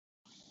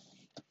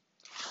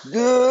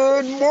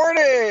Good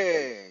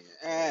morning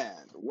and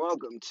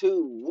welcome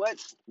to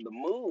What's the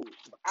Move?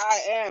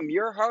 I am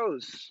your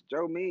host,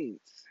 Joe Means,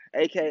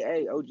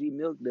 aka OG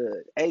Milk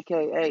Dud,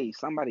 aka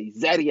somebody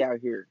Zaddy out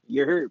here.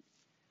 You heard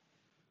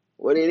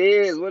what it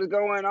is, what is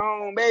going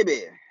on,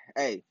 baby?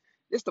 Hey,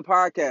 this the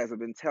podcast I've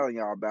been telling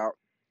y'all about.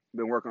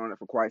 Been working on it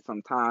for quite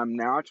some time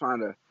now, trying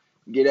to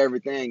get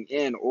everything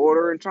in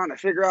order and trying to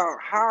figure out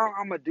how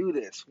I'm gonna do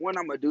this, when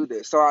I'm gonna do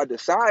this. So I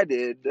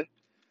decided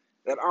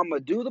that I'm gonna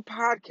do the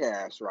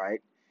podcast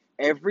right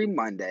every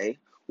Monday.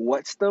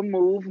 What's the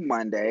move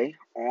Monday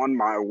on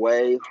my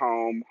way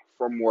home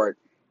from work?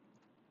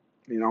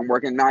 I'm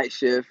working night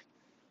shift,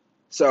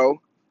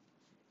 so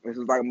this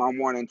is like my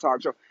morning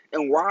talk show.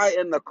 And why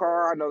in the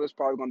car? I know there's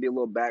probably gonna be a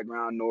little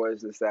background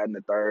noise, this, that, and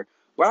the third.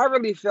 But I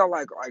really feel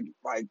like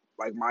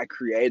my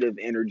creative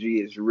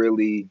energy is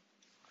really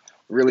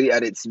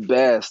at its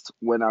best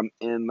when I'm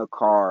in the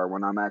car,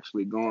 when I'm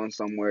actually going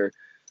somewhere,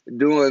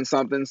 doing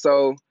something.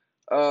 So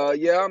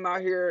yeah, I'm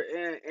out here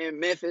in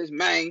Memphis,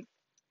 Maine.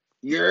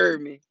 You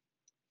heard me.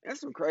 There's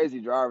some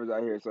crazy drivers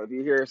out here. So if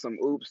you hear some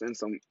oops and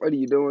some what are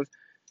you doing,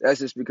 that's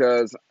just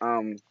because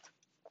I'm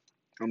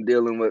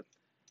dealing with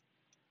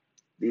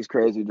these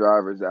crazy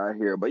drivers out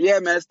here. But yeah,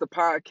 man, it's the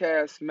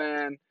podcast,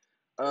 man.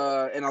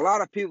 And a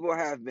lot of people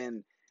have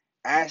been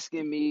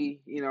asking me,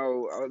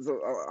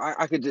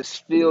 I could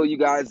just feel you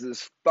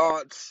guys'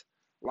 thoughts.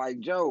 Like,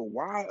 Joe,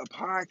 why a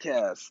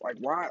podcast?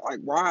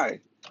 Why?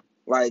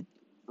 Like,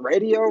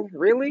 radio?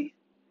 Really?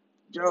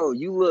 Joe,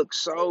 you look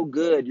so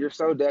good. You're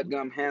so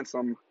dadgum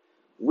handsome.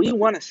 We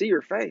want to see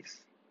your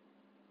face.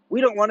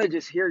 We don't want to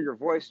just hear your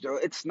voice, Joe.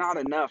 It's not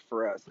enough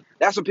for us.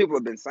 That's what people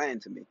have been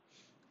saying to me.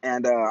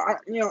 And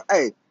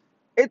hey,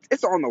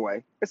 it's on the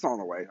way. It's on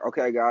the way.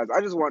 Okay, guys.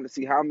 I just wanted to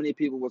see how many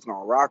people was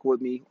gonna rock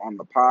with me on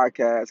the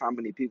podcast. How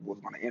many people was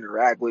gonna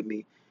interact with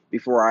me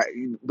before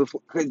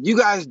because you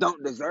guys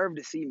don't deserve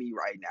to see me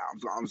right now.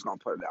 I'm just gonna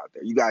put it out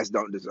there. You guys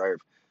don't deserve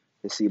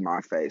to see my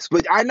face,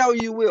 but I know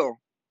you will.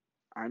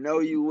 I know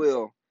you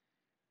will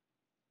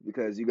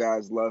because you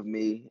guys love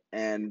me,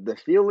 and the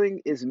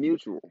feeling is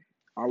mutual.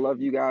 I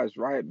love you guys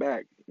right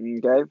back.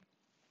 Okay,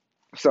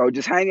 so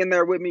just hang in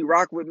there with me,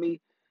 rock with me.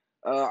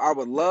 I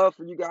would love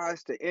for you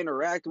guys to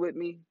interact with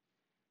me.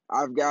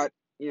 I've got,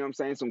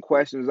 some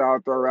questions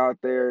I'll throw out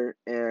there.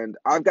 And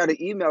I've got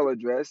an email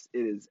address. It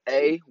is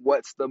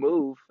what's the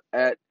move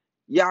at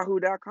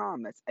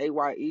yahoo.com. That's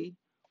AYE,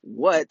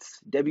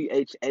 what's,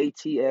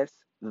 WHATS,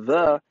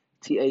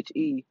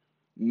 THE,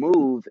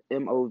 move,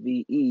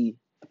 MOVE,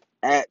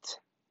 at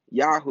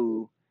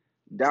yahoo.com.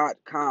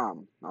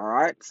 All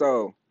right.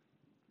 So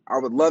I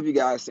would love you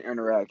guys to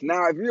interact.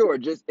 Now, if you're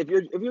just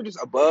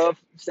above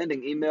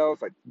sending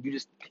emails, like you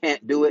just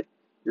can't do it,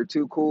 you're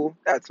too cool.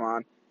 That's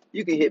fine.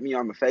 You can hit me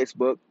on the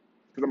Facebook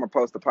because I'm gonna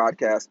post the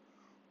podcast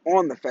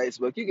on the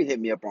Facebook. You can hit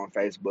me up on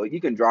Facebook.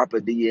 You can drop a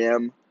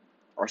DM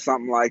or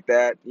something like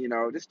that.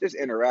 Just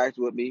interact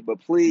with me. But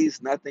please,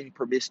 nothing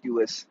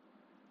promiscuous.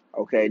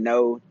 Okay,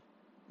 no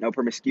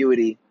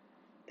promiscuity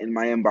in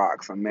my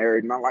inbox. I'm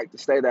married and I like to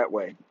stay that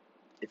way.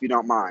 If you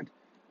don't mind.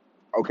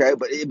 Okay,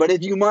 but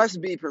if you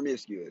must be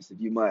promiscuous,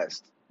 if you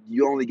must,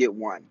 you only get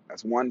one.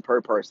 That's one per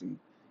person.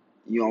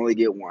 You only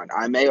get one.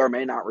 I may or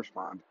may not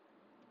respond,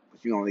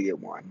 but you only get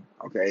one.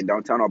 Okay,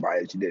 don't tell nobody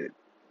that you did it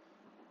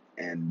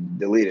and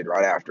delete it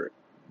right after it.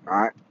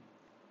 All right.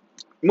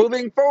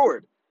 Moving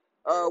forward,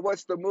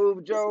 what's the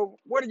move, Joe?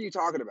 What are you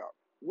talking about?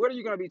 What are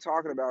you going to be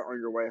talking about on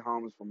your way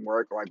home from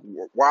work? Like,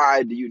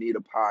 why do you need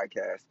a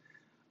podcast?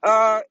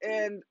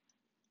 And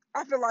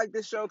I feel like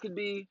this show could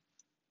be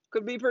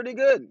pretty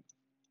good.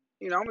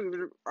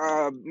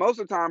 Most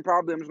of the time,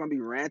 probably I'm just gonna be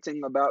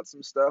ranting about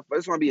some stuff, but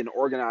it's gonna be an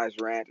organized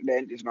rant.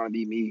 Then it's gonna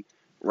be me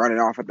running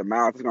off at the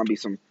mouth. It's gonna be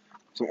some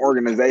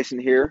organization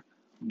here,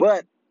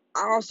 but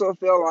I also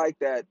feel like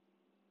that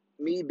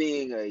me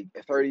being a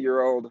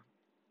 30-year-old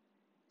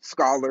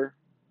scholar,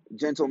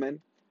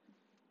 gentleman,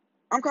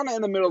 I'm kind of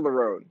in the middle of the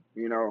road.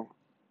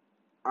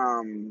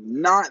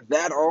 Not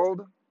that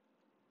old.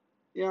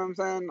 You know what I'm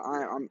saying?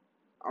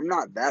 I'm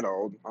not that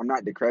old. I'm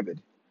not decrepit,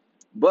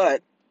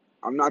 but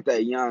I'm not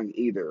that young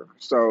either.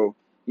 So,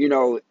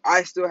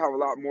 I still have a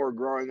lot more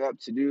growing up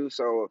to do.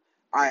 So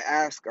I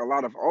ask a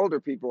lot of older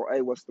people,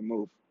 hey, what's the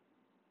move?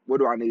 What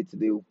do I need to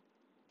do?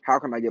 How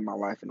can I get my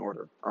life in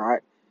order? All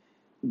right.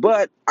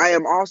 But I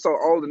am also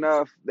old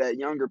enough that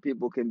younger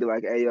people can be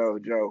like, hey, yo,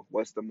 Joe,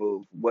 what's the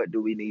move? What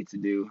do we need to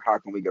do? How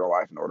can we get our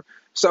life in order?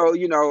 So,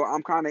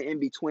 I'm kind of in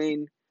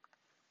between.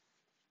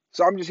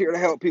 So I'm just here to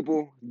help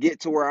people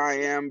get to where I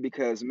am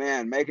because,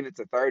 man, making it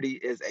to 30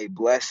 is a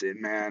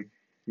blessing, man.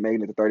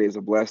 Making it to 30 is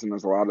a blessing.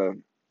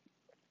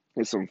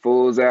 There's some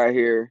fools out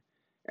here,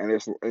 and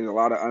there's a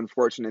lot of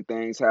unfortunate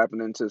things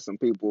happening to some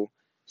people.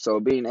 So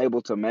being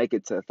able to make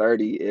it to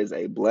 30 is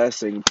a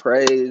blessing.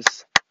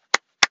 Praise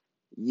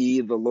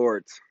ye the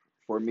Lord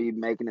for me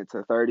making it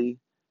to 30.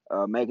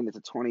 Making it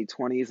to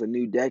 2020 is a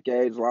new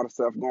decade. There's a lot of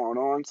stuff going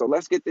on. So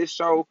let's get this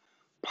show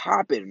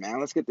popping, man.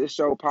 Let's get this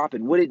show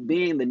popping. With it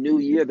being the new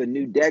year, the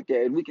new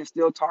decade, we can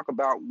still talk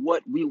about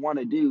what we want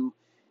to do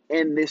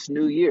in this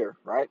new year,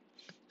 right?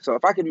 So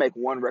if I could make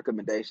one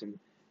recommendation,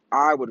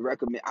 I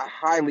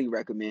highly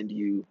recommend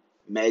you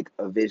make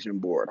a vision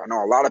board. I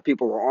know a lot of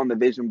people are on the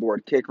vision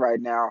board kick right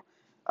now.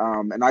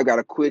 And I got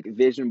a quick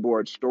vision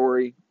board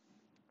story.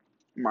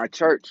 My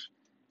church,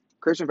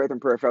 Christian Faith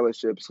and Prayer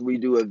Fellowships, we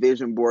do a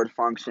vision board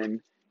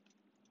function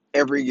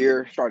every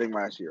year starting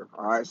last year.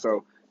 All right.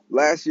 So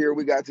last year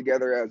we got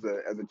together as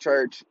a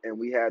church and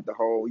we had the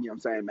whole, you know what I'm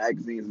saying,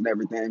 magazines and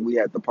everything. We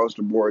had the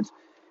poster boards.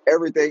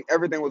 Everything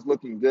was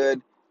looking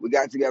good. We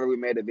got together, we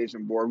made a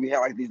vision board. We had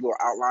like these little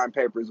outline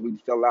papers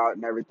we'd fill out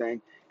and everything.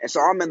 And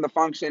so I'm in the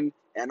function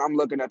and I'm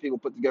looking at people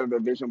put together their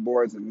vision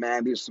boards, and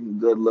man, these are some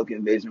good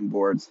looking vision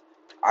boards.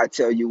 I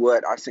tell you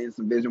what, I seen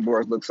some vision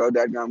boards look so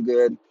dadgum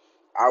good.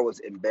 I was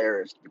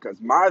embarrassed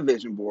because my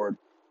vision board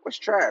was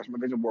trash. My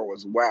vision board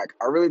was whack.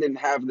 I really didn't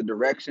have the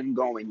direction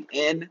going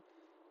in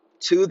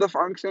to the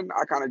function.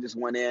 I kind of just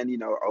went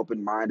in,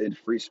 open-minded,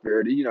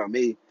 free-spirited. You know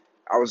me,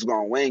 I was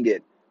going to wing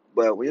it.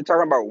 But when you're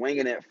talking about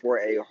winging it for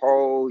a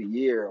whole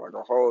year, like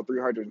a whole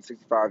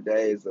 365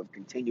 days of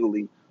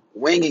continually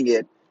winging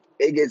it,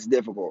 it gets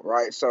difficult,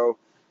 right? So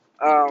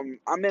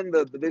I'm in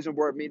the vision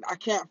board meeting. I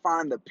can't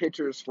find the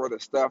pictures for the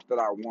stuff that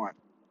I want.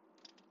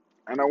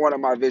 And I wanted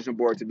my vision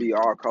board to be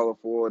all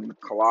colorful and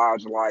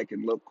collage-like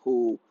and look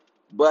cool,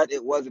 but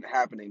it wasn't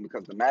happening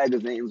because the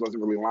magazines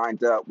wasn't really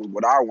lined up with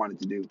what I wanted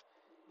to do.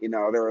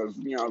 There was,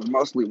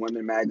 mostly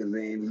women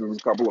magazines. There was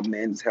a couple of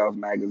men's health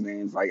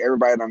magazines. Like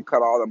everybody done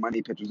cut all the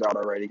money pictures out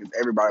already because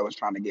everybody was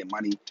trying to get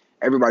money.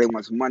 Everybody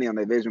wants money on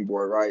their vision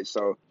board, right?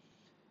 So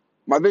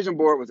my vision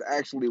board was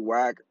actually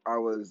whack. I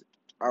was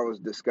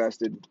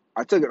disgusted.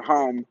 I took it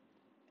home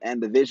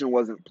and the vision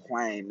wasn't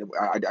plain.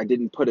 I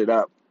didn't put it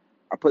up.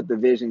 I put the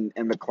vision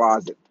in the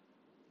closet.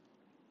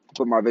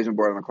 Put my vision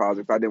board in the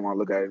closet because I didn't want to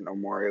look at it no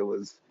more. It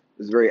was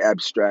very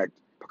abstract,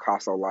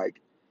 Picasso-like,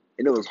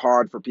 and it was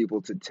hard for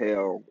people to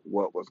tell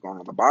what was going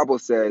on. The Bible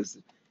says,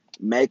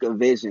 "Make a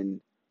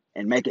vision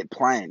and make it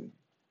plain."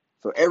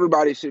 So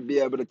everybody should be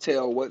able to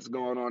tell what's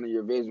going on in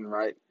your vision,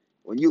 right?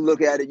 When you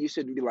look at it, you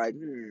shouldn't be like,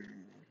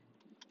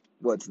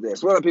 what's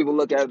this? When other people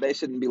look at it, they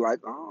shouldn't be like,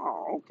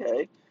 oh,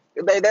 okay.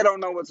 They don't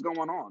know what's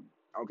going on.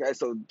 Okay,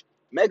 so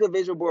make a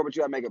vision board, but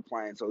you gotta make it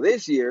plain. So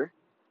this year,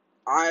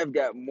 I've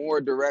got more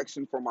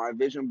direction for my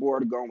vision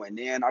board going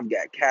in. I've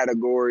got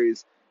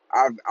categories.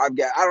 I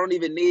don't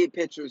even need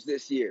pictures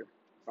this year.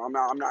 So I'm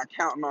not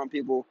counting on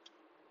people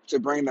to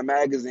bring the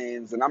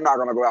magazines, and I'm not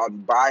gonna go out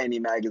and buy any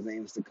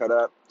magazines to cut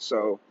up.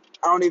 So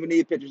I don't even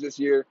need pictures this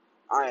year.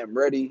 I am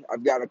ready.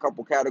 I've got a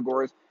couple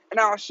categories, and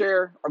I'll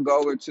share a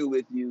goal or two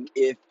with you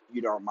if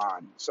you don't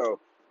mind. So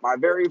my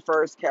very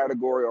first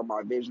category on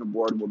my vision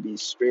board will be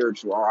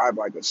spiritual. I have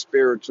like a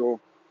spiritual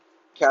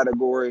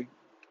category.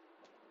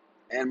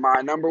 And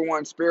my number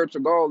one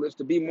spiritual goal is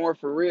to be more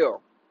for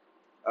real.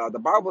 The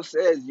Bible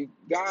says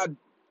God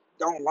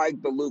don't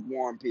like the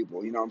lukewarm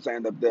people. You know what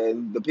I'm saying?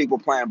 The people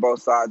playing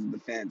both sides of the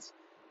fence.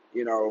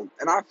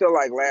 And I feel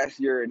like last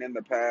year and in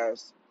the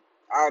past,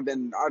 I've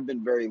been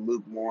very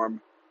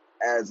lukewarm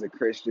as a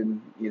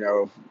Christian.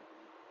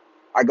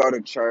 I go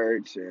to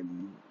church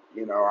and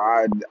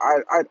I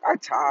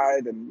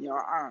tithe and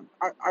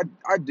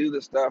I do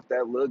the stuff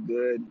that look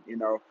good.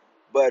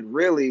 But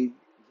really,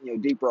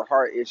 deeper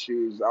heart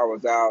issues. I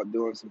was out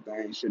doing some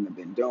things shouldn't have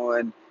been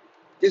doing,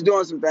 just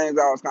doing some things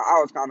I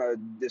was kind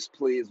of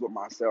displeased with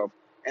myself,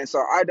 and so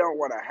I don't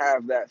want to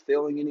have that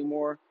feeling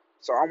anymore.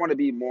 So I want to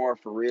be more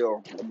for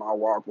real in my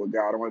walk with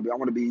God. I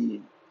want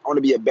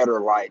to be a better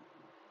light.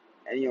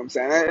 And you know what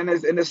I'm saying?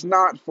 And it's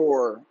not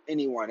for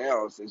anyone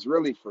else. It's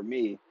really for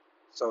me.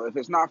 So if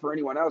it's not for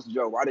anyone else,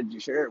 Joe, why did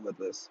you share it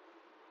with us?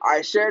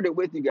 I shared it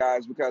with you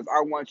guys because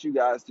I want you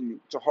guys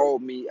to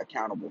hold me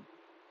accountable.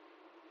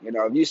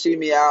 If you see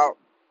me out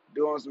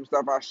doing some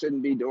stuff I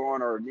shouldn't be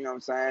doing, or you know what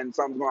I'm saying,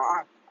 something's going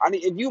on, I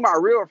need, if you my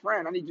real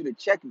friend, I need you to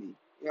check me.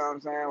 You know what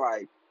I'm saying?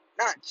 Like,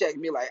 not check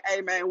me like, hey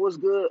man, what's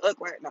good?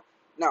 Like, no,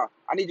 no,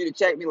 I need you to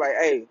check me like,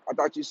 hey, I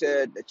thought you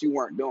said that you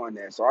weren't doing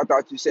that. So I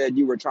thought you said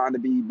you were trying to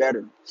be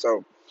better.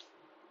 So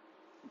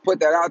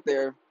put that out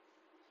there,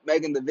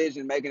 making the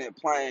vision, making it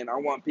plain. I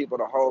want people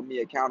to hold me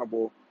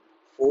accountable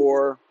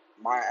for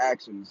my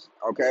actions.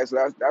 Okay,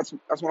 so that's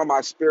one of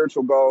my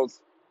spiritual goals.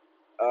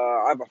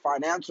 I have a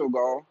financial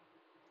goal.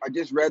 I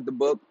just read the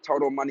book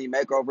Total Money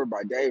Makeover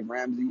by Dave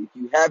Ramsey. If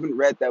you haven't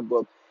read that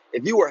book,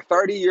 if you are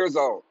 30 years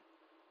old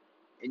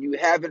and you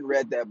haven't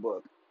read that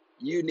book,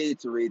 you need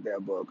to read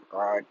that book. All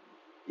right.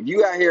 If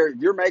you out here, if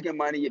you're making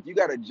money, if you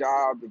got a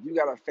job, if you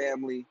got a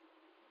family,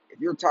 if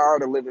you're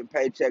tired of living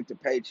paycheck to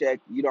paycheck,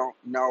 you don't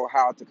know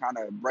how to kind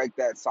of break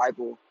that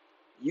cycle,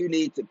 you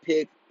need to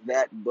pick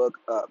that book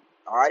up.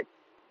 All right.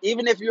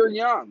 Even if you're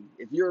young,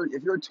 if you're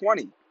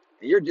 20 and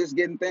you're just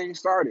getting things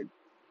started,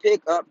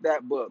 pick up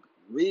that book,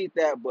 read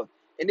that book.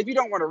 And if you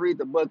don't want to read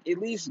the book, at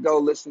least go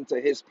listen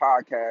to his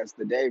podcast,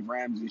 The Dave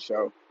Ramsey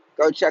Show.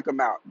 Go check him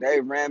out.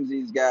 Dave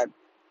Ramsey's got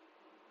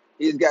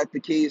the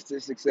keys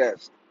to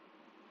success.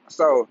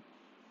 So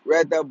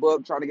read that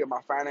book, trying to get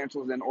my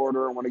financials in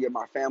order. I want to get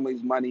my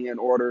family's money in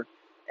order.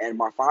 And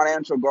my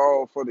financial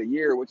goal for the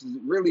year, which is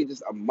really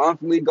just a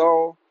monthly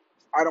goal,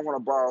 I don't want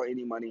to borrow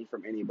any money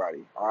from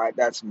anybody. All right,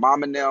 that's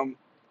mom and them,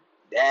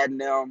 dad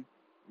and them,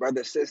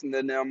 brother, sister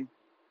and them,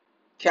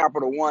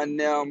 Capital One and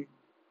them,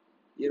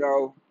 you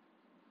know,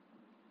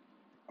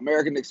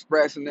 American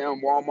Express and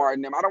them, Walmart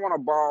and them. I don't want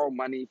to borrow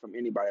money from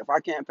anybody. If I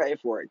can't pay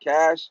for it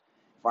cash,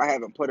 if I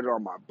haven't put it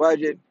on my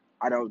budget,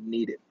 I don't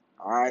need it.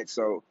 All right,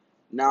 so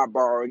not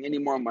borrowing any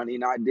more money,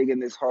 not digging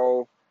this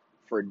hole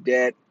for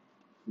debt,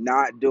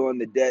 not doing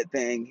the debt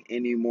thing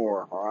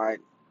anymore. All right.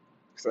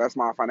 So that's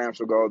my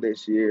financial goal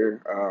this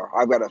year.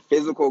 I've got a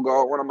physical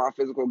goal. One of my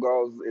physical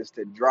goals is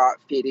to drop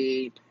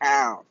 15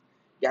 pounds.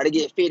 Got to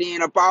get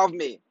 15 up off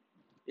me.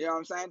 You know what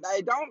I'm saying?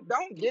 Hey,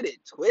 don't get it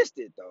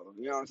twisted though.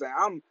 You know what I'm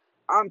saying?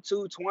 I'm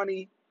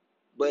 220,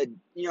 but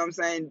you know what I'm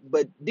saying?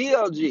 But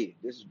DLG,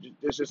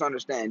 just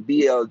understand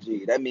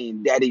DLG. That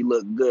means daddy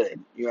look good.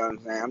 You know what I'm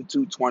saying? I'm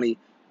 220,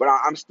 but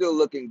I'm still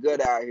looking good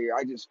out here.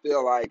 I just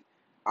feel like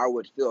I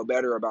would feel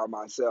better about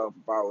myself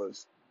if I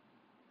was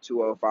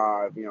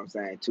 205, you know what I'm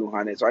saying,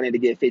 200. So I need to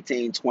get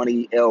 15,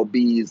 20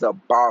 LBs up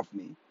off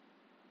me.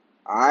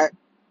 All right?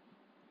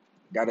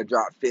 Got to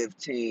drop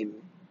 15.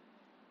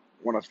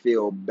 Want to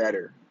feel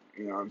better.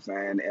 You know what I'm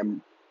saying?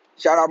 And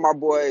shout out my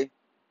boy,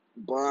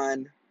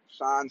 Bun,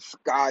 Sean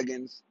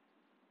Scoggins.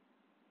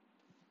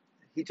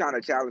 He trying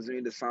to challenge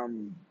me to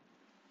some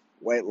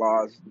weight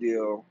loss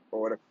deal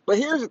or whatever. But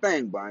here's the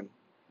thing, Bun.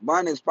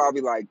 Bun is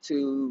probably like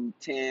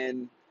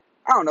 210.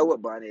 I don't know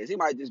what Bun is. He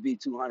might just be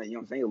 200. You know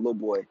what I'm saying? He's a little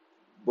boy.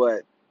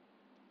 But,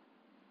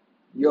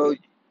 yo,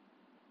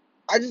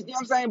 I just, you know what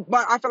I'm saying?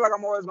 But I feel like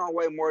I'm always going to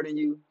weigh more than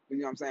you. You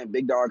know what I'm saying?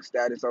 Big dog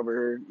status over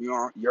here. You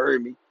know, you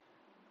heard me.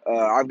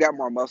 I've got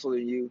more muscle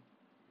than you.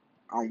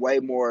 I'm way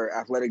more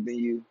athletic than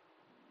you.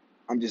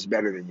 I'm just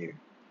better than you.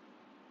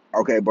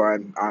 Okay,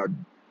 Bun.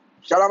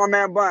 Shout out my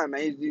man Bun,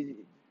 man.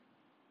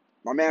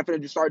 My man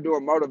finna just start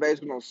doing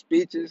motivational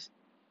speeches.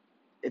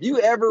 If you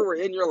ever were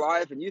in your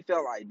life and you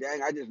felt like,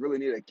 dang, I just really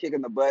need a kick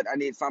in the butt, I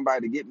need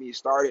somebody to get me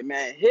started,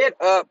 man, hit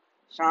up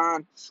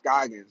Sean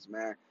Scoggins,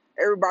 man.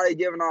 Everybody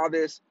giving all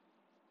this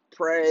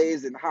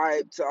praise and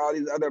hype to all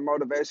these other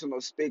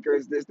motivational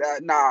speakers, this,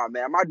 that. Nah,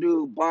 man, my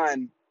dude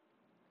Bun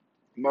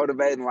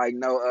motivating like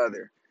no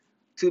other.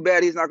 Too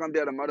bad he's not gonna be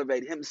able to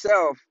motivate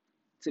himself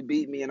to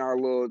beat me in our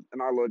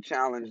little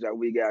challenge that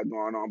we got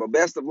going on. But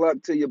best of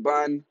luck to you,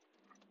 Bun.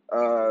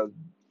 Uh,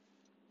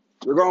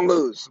 you're gonna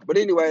lose. But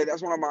anyway,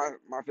 that's one of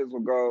my physical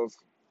goals.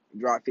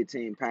 Drop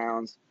 15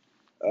 pounds.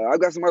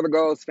 I've got some other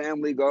goals,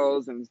 family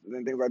goals, and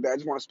things like that. I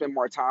just want to spend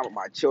more time with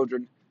my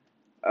children.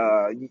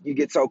 You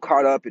get so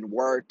caught up in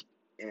work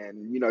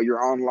and, you know,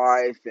 your own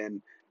life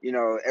and, you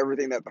know,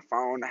 everything that the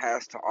phone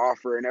has to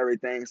offer and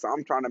everything. So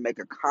I'm trying to make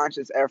a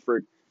conscious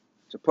effort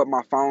to put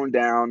my phone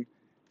down,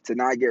 to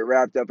not get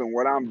wrapped up in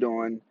what I'm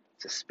doing,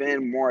 to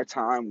spend more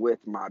time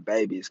with my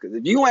babies. Because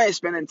if you ain't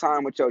spending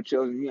time with your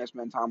children, you ain't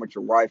spending time with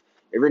your wife,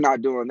 if you're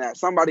not doing that,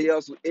 somebody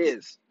else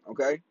is,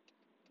 okay?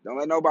 Don't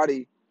let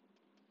nobody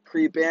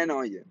creep in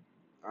on you.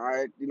 All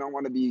right, you don't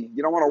want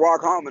to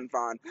walk home and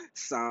find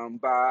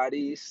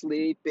somebody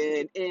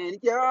sleeping in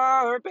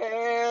your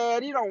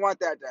bed. You don't want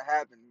that to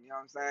happen. You know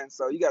what I'm saying?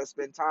 So you got to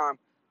spend time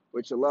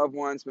with your loved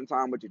ones, spend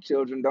time with your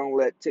children. Don't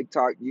let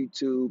TikTok,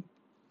 YouTube,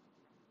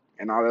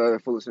 and all the other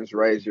foolishness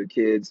raise your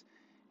kids.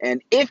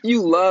 And if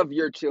you love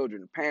your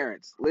children,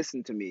 parents,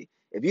 listen to me.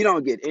 If you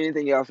don't get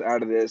anything else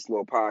out of this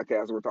little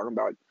podcast, we're talking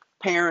about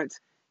parents.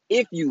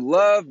 If you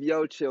love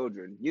your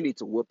children, you need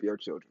to whoop your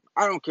children.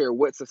 I don't care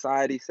what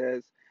society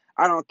says.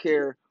 I don't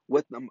care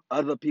what them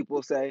other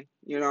people say.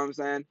 You know what I'm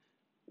saying?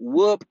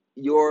 Whoop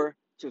your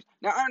children.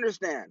 Now,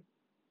 understand,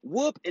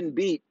 whoop and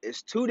beat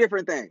is two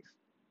different things.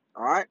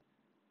 All right?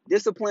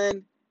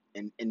 Discipline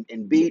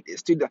and beat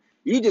is too.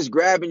 You just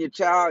grabbing your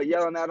child,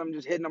 yelling at them,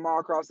 just hitting them all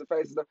across the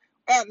face and stuff.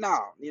 No,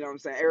 you know what I'm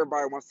saying?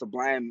 Everybody wants to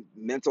blame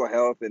mental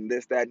health and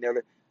this, that, and the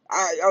other.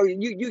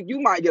 You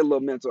might get a little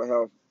mental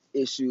health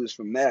issues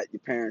from that.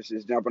 Your parents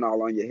just jumping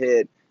all on your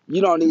head.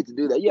 You don't need to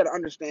do that. You got to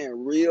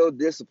understand real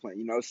discipline.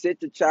 You know,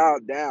 sit your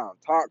child down,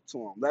 talk to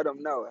them, let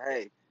them know,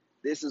 hey,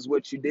 this is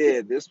what you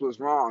did. This was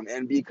wrong.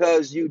 And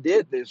because you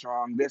did this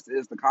wrong, this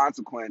is the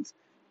consequence.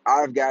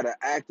 I've got to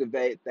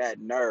activate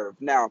that nerve.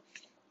 Now,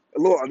 a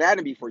little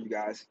anatomy for you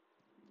guys,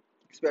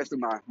 especially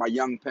my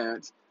young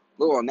parents,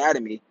 a little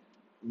anatomy.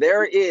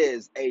 There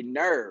is a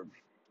nerve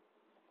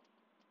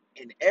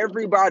in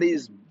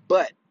everybody's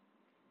butt,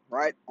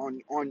 right?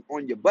 On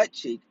your butt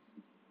cheek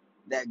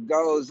that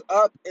goes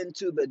up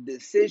into the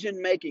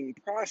decision-making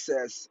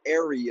process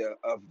area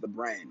of the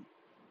brain.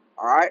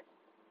 All right?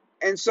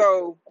 And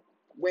so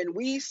when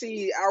we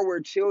see our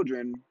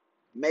children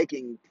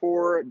making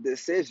poor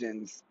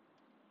decisions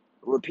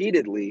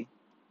repeatedly,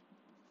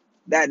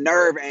 that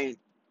nerve ain't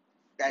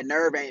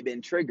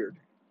been triggered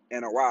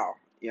in a while.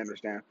 You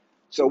understand?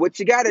 So what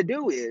you got to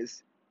do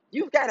is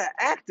you've got to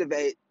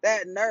activate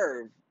that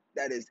nerve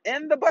that is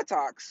in the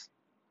buttocks,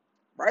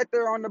 right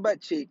there on the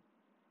butt cheek,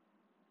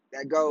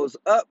 that goes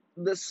up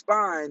the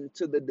spine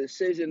to the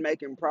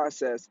decision-making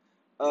process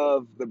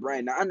of the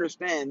brain. Now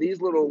understand, these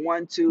little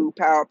 1-2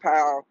 pow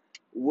pow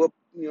whoop,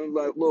 you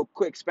know, little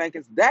quick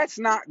spankings, that's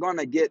not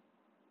gonna get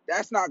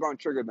That's not going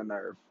to trigger the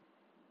nerve.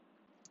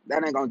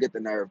 That ain't going to get the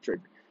nerve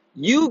triggered.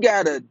 You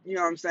got to, you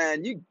know what I'm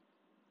saying? You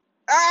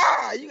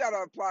got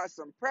to apply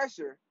some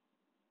pressure.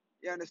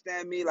 You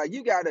understand me? Like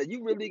you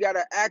really got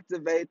to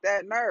activate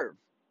that nerve.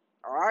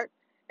 All right?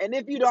 And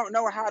if you don't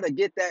know how to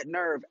get that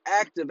nerve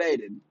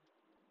activated,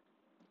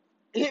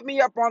 hit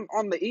me up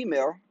on the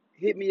email,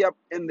 hit me up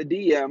in the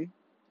DM,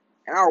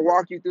 and I'll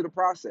walk you through the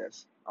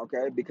process.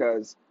 Okay?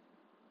 Because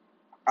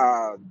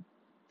uh,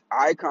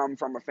 I come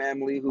from a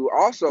family who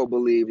also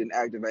believed in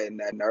activating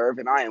that nerve,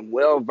 and I am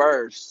well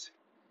versed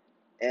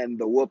in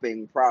the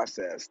whooping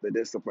process, the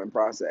discipline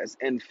process.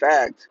 In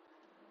fact,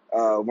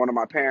 one of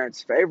my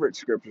parents' favorite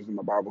scriptures in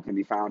the Bible can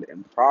be found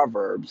in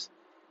Proverbs.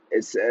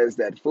 It says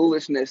that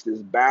foolishness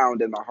is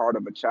bound in the heart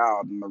of a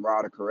child, and the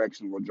rod of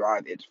correction will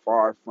drive it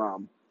far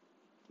from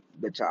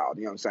the child.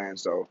 You know what I'm saying?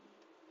 So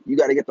you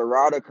got to get the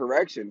rod of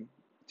correction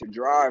to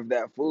drive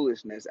that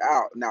foolishness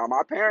out. Now,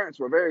 my parents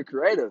were very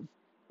creative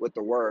with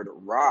the word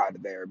rod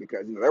there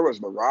because there was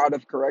the rod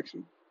of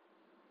correction,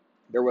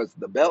 there was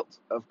the belt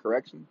of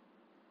correction,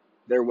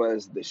 there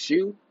was the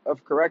shoe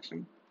of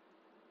correction,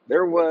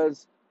 there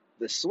was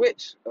the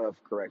switch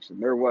of correction,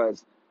 there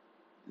was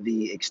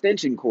the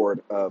extension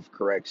cord of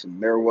correction,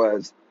 there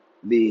was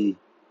the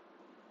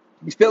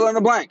fill in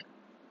the blank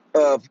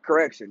of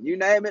correction. You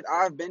name it,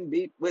 I've been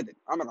beat with it.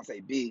 I'm not gonna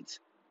say beat,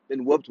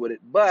 been whooped with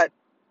it, but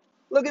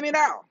look at me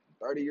now.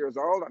 30 years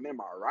old, I'm in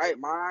my right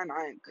mind.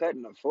 I ain't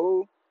cutting a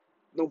fool.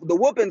 The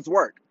whoopings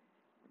work.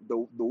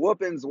 The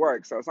whoopings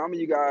work. So some of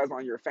you guys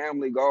on your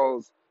family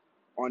goals,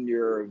 on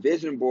your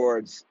vision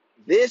boards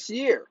this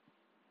year,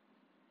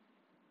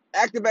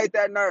 activate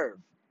that nerve.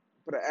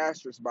 Put an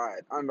asterisk by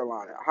it,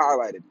 underline it,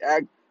 highlight it.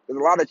 There's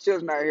a lot of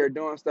children out here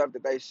doing stuff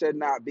that they should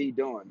not be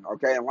doing.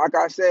 Okay, and like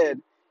I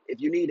said, if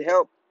you need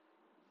help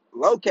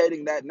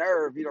locating that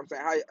nerve, you know what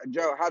I'm saying?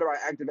 Joe, how do I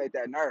activate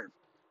that nerve?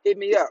 Hit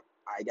me up.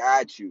 I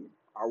got you.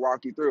 I'll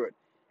walk you through it.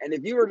 And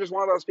if you are just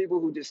one of those people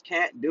who just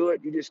can't do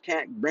it, you just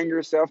can't bring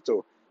yourself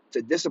to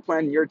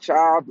discipline your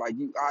child, like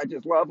I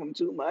just love them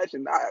too much,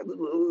 and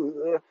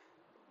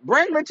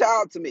bring the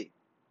child to me.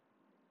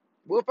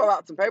 We'll fill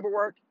out some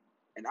paperwork,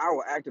 and I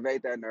will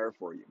activate that nerve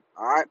for you.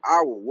 All right,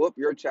 I will whoop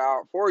your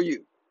child for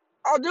you.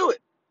 I'll do it.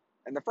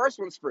 And the first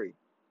one's free.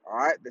 All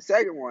right, the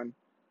second one,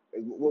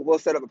 we'll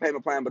set up a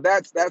payment plan, but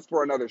that's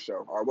for another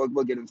show. All right,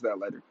 we'll get into that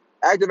later.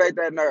 Activate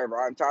that nerve. All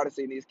right, I'm tired of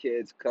seeing these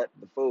kids cut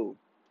the food.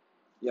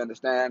 You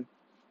understand?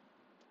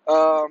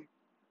 Um,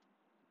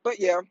 but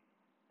yeah,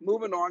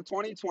 moving on.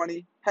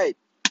 2020. Hey,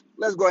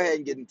 let's go ahead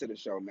and get into the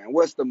show, man.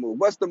 What's the move?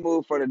 What's the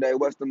move for today?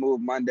 What's the move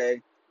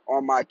Monday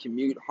on my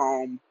commute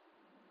home?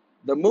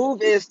 The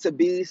move is to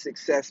be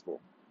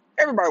successful.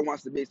 Everybody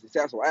wants to be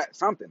successful at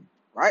something,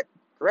 right?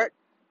 Correct?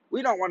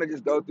 We don't want to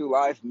just go through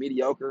life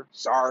mediocre,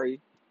 sorry,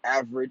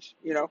 average,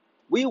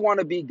 We want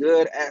to be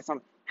good at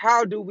something.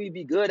 How do we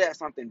be good at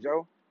something,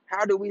 Joe?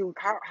 How do we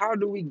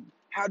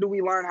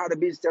learn how to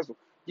be successful?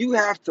 You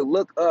have to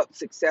look up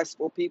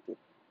successful people.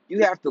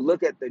 You have to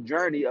look at the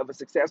journey of a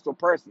successful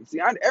person. See,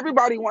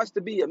 everybody wants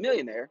to be a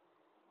millionaire,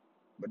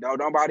 but don't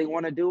nobody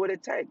want to do what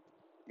it takes.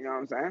 You know what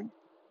I'm saying?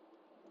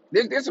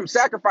 There's some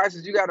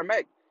sacrifices you got to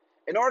make.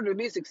 In order to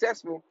be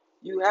successful,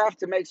 you have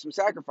to make some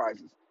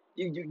sacrifices.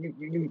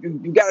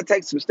 You got to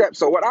take some steps.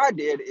 So what I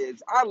did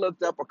is I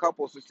looked up a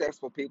couple of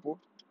successful people.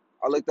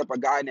 I looked up a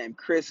guy named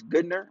Chris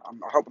Goodner.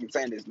 I hope I'm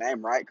saying his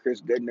name right,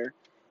 Chris Goodner.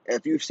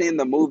 If you've seen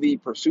the movie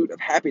Pursuit of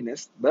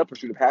Happiness, The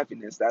Pursuit of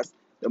Happiness,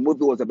 the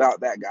movie was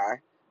about that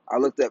guy. I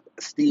looked up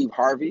Steve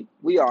Harvey.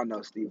 We all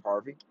know Steve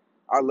Harvey.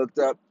 I looked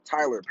up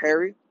Tyler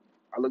Perry.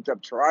 I looked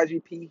up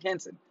Taraji P.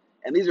 Henson.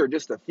 And these are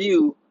just a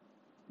few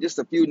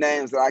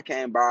names that I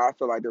came by. I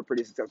feel like they're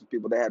pretty successful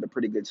people. They had a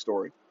pretty good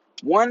story.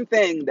 One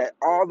thing that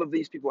all of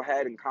these people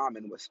had in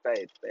common was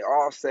faith. They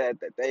all said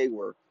that they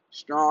were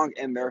strong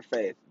in their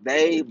faith.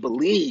 They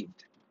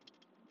believed.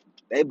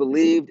 They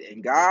believed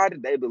in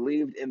God. They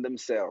believed in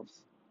themselves.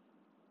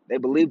 They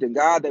believed in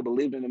God. They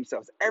believed in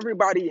themselves.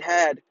 Everybody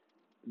had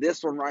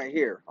this one right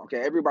here. Okay,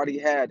 everybody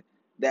had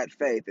that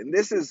faith, and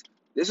this is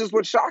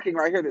what's shocking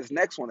right here. This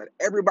next one that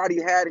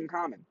everybody had in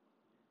common.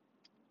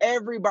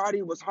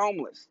 Everybody was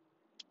homeless.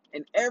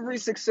 In every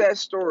success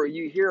story,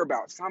 you hear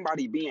about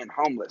somebody being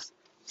homeless,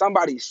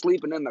 somebody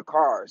sleeping in the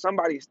car,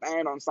 somebody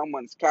staying on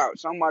someone's couch,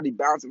 somebody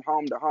bouncing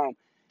home to home.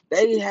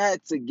 They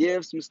had to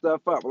give some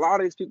stuff up. A lot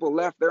of these people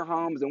left their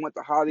homes and went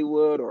to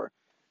Hollywood, or,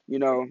 you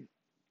know,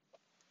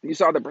 you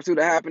saw The Pursuit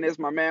of Happiness.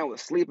 My man was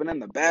sleeping in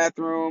the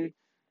bathroom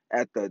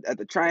at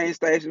the train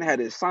station, had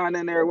his son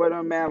in there with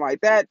him, man.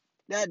 Like that.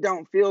 That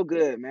don't feel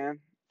good, man.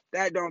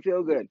 That don't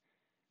feel good.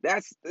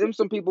 That's them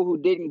some people who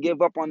didn't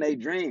give up on their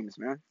dreams,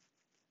 man.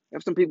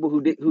 There's some people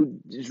who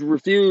just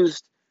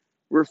refuse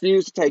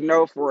to take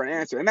no for an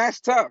answer, and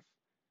that's tough,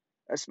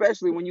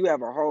 especially when you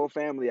have a whole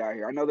family out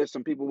here. I know there's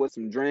some people with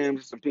some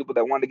dreams, some people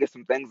that want to get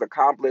some things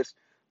accomplished,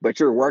 but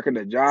you're working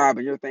a job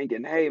and you're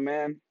thinking, hey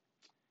man,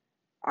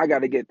 I got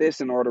to get this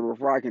in order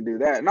before I can do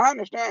that. And I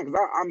understand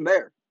because I'm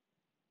there.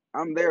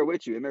 I'm there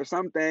with you. And there's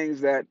some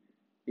things that,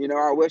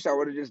 I wish I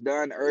would have just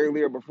done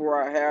earlier before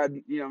I had,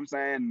 what I'm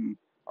saying,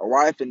 a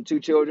wife and 2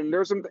 children.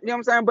 There's some, you know what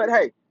I'm saying? But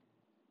hey,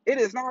 it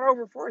is not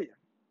over for you.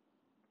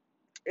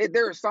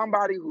 There is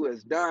somebody who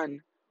has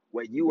done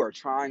what you are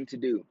trying to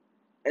do.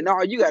 And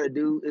all you got to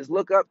do is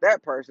look up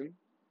that person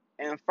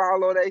and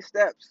follow their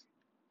steps.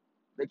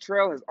 The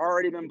trail has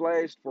already been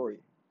blazed for you.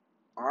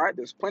 All right?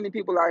 There's plenty of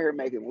people out here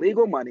making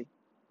legal money,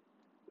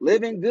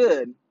 living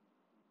good,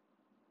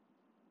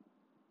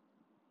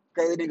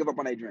 because they didn't give up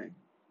on their dream.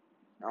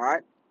 All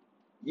right?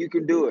 You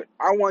can do it.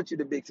 I want you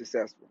to be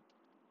successful.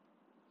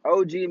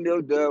 OG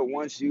Milk Dud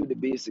wants you to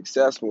be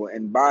successful.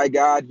 And by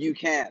God, you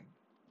can.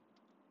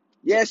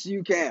 Yes,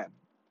 you can.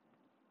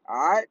 All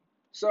right?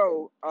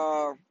 So,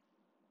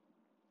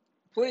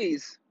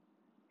 please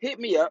hit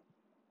me up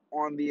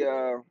on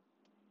the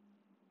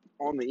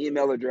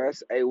email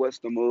address,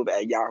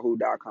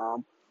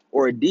 whatsthemove@yahoo.com,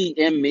 or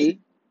DM me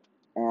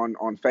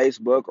on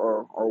Facebook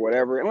or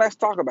whatever, and let's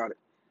talk about it.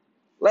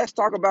 Let's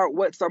talk about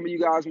what some of you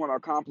guys want to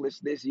accomplish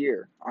this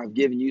year. I've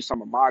given you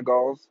some of my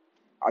goals.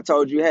 I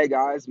told you, hey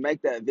guys,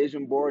 make that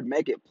vision board,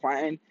 make it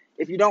plain.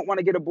 If you don't want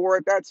to get a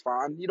board, that's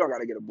fine. You don't got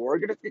to get a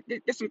board.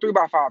 Get some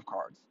 3x5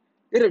 cards.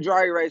 Get a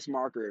dry erase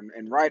marker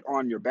and write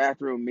on your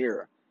bathroom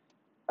mirror.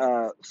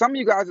 Some of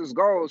you guys'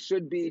 goals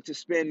should be to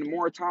spend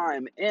more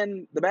time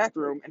in the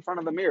bathroom in front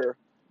of the mirror,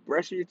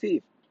 brushing your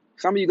teeth.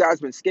 Some of you guys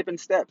been skipping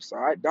steps, all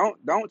right?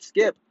 Don't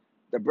skip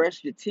the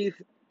brush your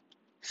teeth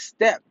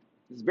step.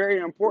 It's very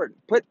important.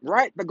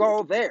 Write the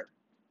goal there.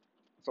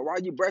 So while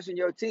you brushing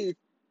your teeth,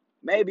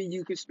 maybe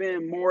you could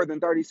spend more than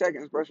 30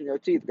 seconds brushing your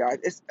teeth, guys.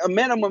 It's a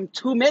minimum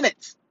 2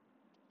 minutes.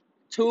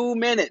 2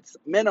 minutes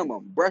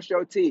minimum. Brush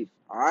your teeth,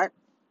 all right?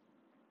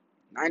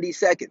 90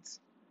 seconds.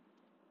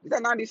 Is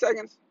that 90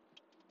 seconds?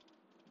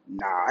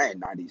 Nah, I ain't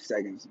 90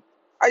 seconds.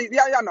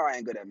 Y'all know I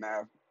ain't good at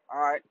math. All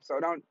right, so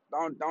don't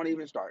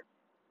even start.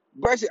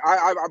 Brush it.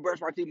 I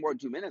brush my teeth more than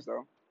 2 minutes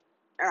though,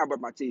 and I brush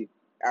my teeth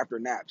after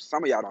naps.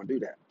 Some of y'all don't do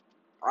that.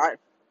 All right,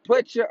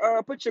 put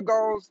your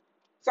goals.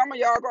 Some of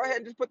y'all go ahead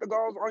and just put the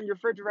goals on your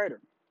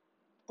refrigerator.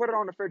 Put it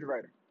on the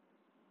refrigerator,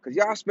 cause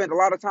y'all spent a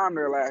lot of time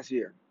there last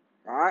year.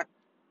 All right,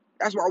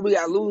 that's why we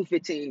gotta lose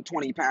 15,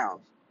 20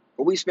 pounds.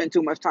 But we spend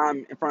too much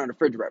time in front of the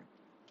refrigerator.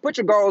 Put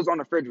your goals on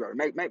the refrigerator.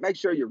 Make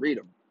sure you read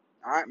them.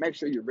 All right, make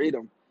sure you read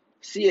them.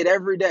 See it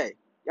every day.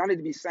 Y'all need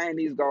to be saying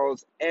these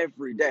goals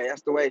every day.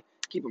 That's the way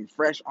keep them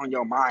fresh on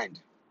your mind.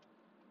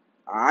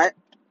 All right,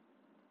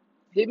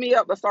 hit me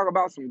up. Let's talk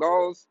about some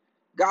goals,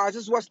 guys.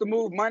 This is What's the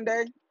Move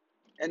Monday,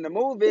 and the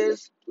move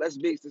is let's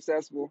be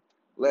successful.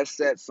 Let's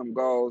set some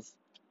goals.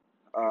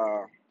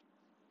 Uh,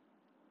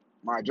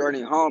 my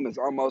journey home is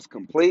almost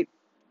complete,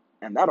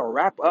 and that'll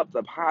wrap up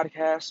the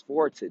podcast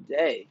for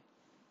today.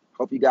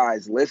 Hope you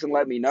guys listen.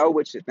 Let me know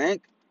what you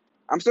think.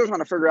 I'm still trying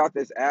to figure out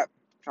this app,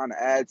 trying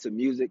to add some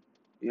music.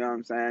 You know what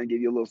I'm saying?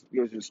 Give you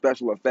some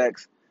special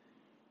effects.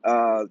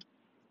 Uh,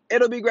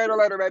 it'll be greater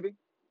later, baby.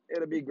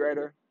 It'll be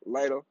greater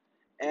later.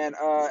 And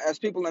as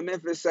people in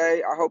Memphis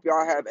say, I hope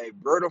y'all have a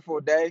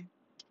beautiful day.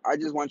 I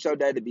just want your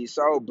day to be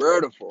so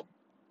beautiful.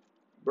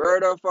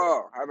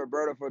 Beautiful. Have a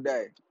beautiful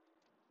day.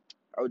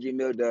 OG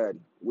Mill Dud.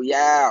 We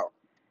out.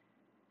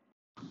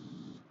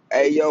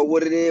 Hey, yo,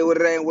 what it is, what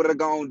it ain't, what it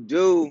gonna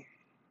do?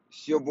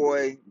 It's your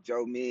boy,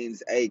 Joe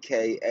Means,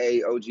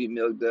 a.k.a. OG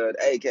Milk Dud,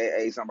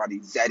 a.k.a. somebody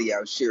zaddy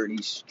out here in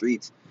these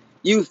streets.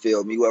 You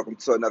feel me? Welcome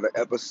to another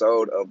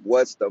episode of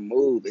What's the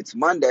Move? It's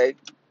Monday,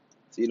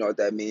 so you know what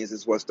that means.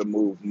 It's What's the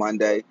Move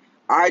Monday.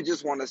 I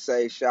just want to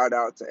say shout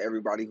out to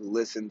everybody who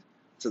listened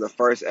to the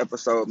first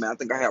episode, man. I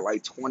think I had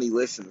like 20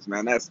 listens,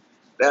 man.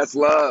 That's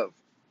love.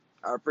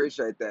 I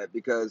appreciate that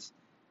because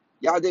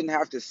y'all didn't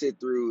have to sit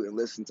through and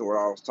listen to what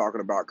I was talking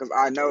about because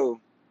I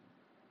know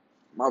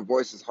my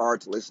voice is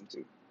hard to listen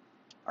to.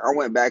 I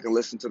went back and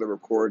listened to the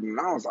recording, and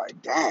I was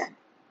like, damn,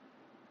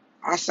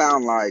 I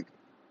sound like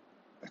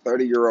a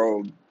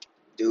 30-year-old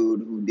dude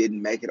who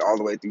didn't make it all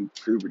the way through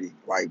puberty.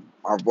 Like,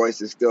 my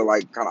voice is still,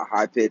 like, kind of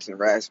high-pitched and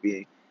raspy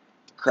and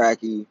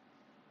cracky.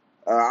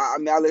 I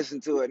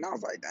listened to it, and I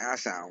was like, damn, I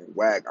sound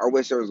whack. I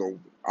wish there was a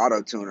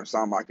auto-tune or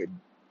something I could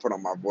put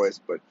on my voice,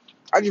 but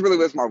I just really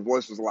wish my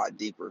voice was a lot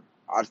deeper.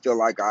 I'd feel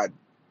like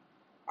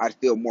I'd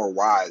feel more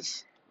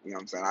wise. You know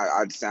what I'm saying?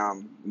 I'd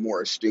sound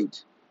more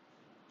astute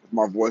if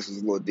my voice was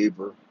a little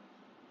deeper.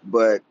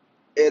 But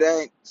it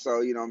ain't.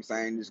 So, you know what I'm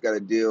saying? You just gotta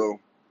deal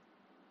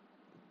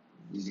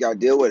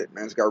with it,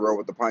 man. Just gotta roll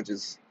with the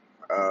punches.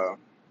 Uh,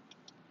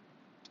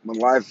 when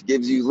life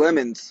gives you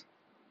lemons,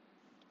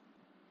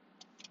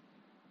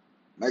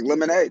 make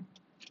lemonade,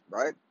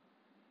 right?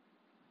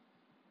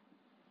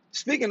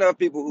 Speaking of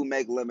people who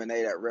make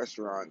lemonade at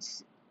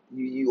restaurants,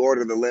 you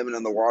order the lemon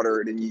and the water,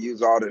 and then you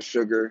use all the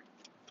sugar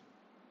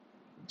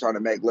trying to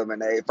make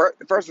lemonade.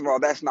 First of all,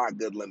 that's not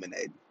good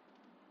lemonade.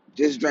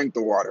 Just drink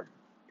the water.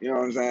 You know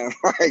what I'm saying?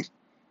 Like,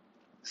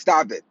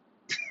 stop it,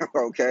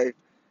 okay?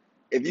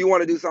 If you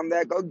want to do something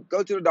like that,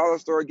 go to the dollar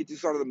store, get you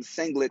some of them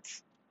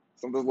singlets,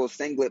 some of those little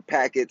singlet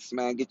packets,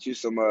 man. Get you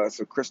some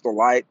Crystal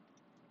Light,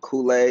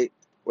 Kool-Aid,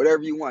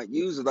 whatever you want.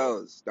 Use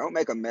those. Don't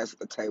make a mess at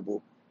the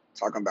table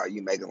talking about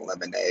you making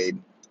lemonade.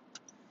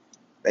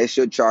 They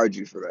should charge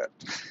you for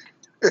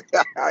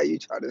that. How you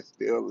try to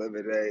steal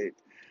lemonade?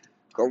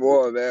 Come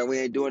on, man. We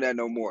ain't doing that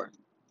no more.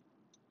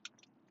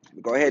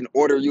 Go ahead and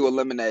order you a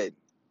lemonade.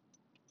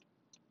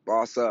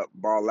 Boss up,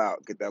 ball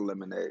out, get that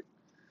lemonade.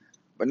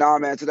 But nah,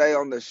 man, today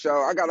on the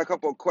show, I got a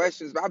couple of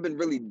questions, but I've been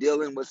really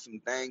dealing with some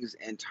things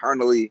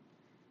internally,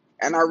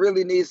 and I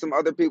really need some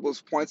other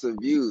people's points of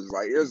views.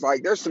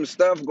 There's some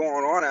stuff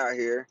going on out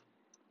here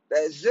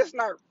that's just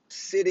not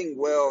sitting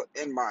well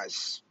in my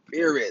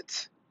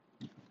spirit,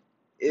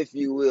 if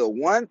you will.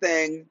 One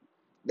thing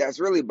that's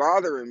really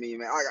bothering me,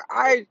 man,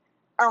 I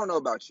don't know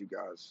about you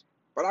guys,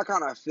 but I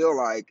kind of feel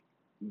like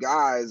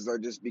guys are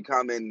just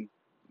becoming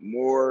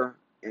more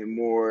and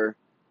more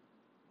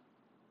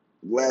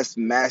less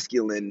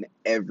masculine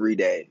every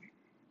day.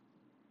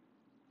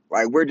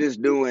 Like we're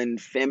just doing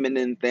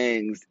feminine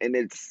things, and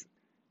it's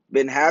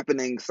been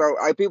happening. So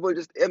people are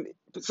just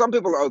some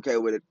people are okay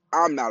with it.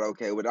 I'm not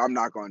okay with it. I'm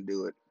not going to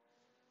do it.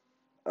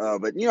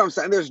 But you know what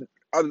I'm saying?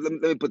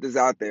 Let me put this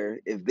out there.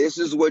 If this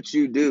is what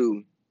you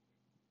do,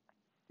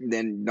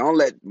 then don't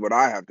let what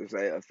I have to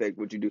say affect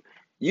what you do.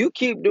 You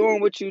keep doing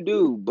what you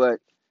do,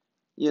 but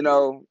you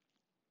know,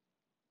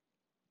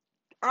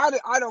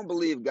 I don't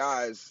believe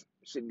guys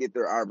should get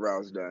their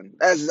eyebrows done.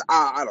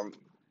 I don't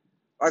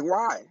like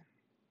why.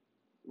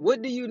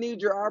 What do you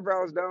need your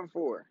eyebrows done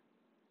for?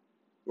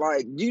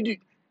 Like you do,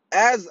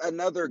 as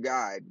another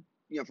guy,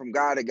 from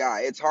guy to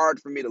guy, it's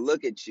hard for me to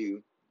look at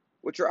you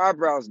with your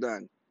eyebrows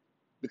done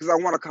because I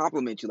want to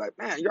compliment you. Like,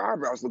 man, your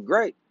eyebrows look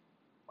great.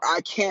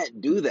 I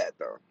can't do that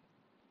though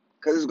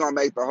because it's gonna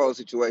make the whole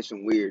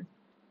situation weird.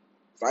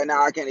 So right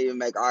now I can't even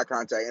make eye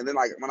contact, and then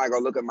like when I go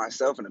look at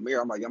myself in the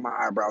mirror, I'm like, yeah, my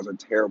eyebrows are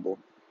terrible.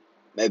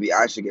 Maybe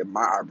I should get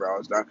my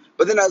eyebrows done.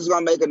 But then that's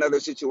gonna make another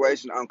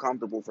situation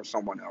uncomfortable for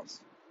someone else.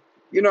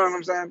 You know what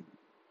I'm saying?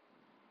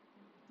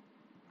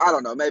 I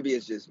don't know. Maybe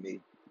it's just me.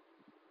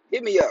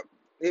 Hit me up.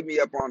 Hit me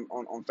up on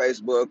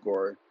Facebook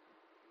or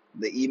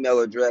the email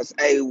address,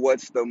 hey,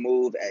 what's the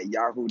move at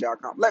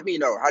yahoo.com. Let me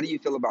know. How do you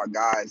feel about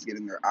guys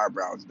getting their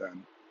eyebrows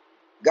done?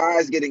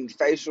 Guys getting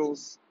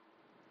facials.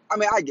 I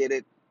mean, I get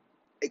it.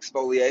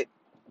 Exfoliate.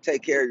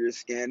 Take care of your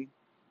skin.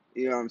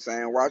 You know what I'm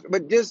saying? Wash.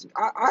 But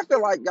I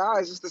feel like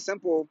guys, just a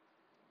simple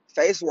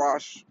face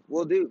wash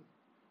will do.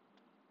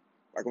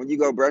 Like when you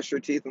go brush your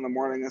teeth in the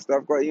morning and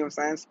stuff, you know what I'm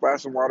saying?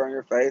 Splash some water on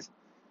your face.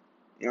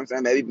 You know what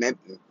I'm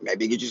saying?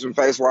 Maybe get you some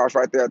face wash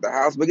right there at the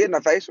house. But getting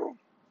a facial?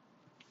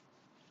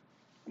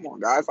 Come on,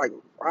 guys. Like,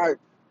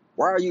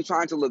 why are you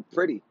trying to look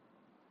pretty?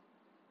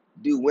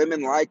 Do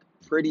women like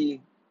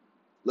pretty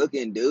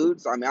looking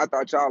dudes? I mean, I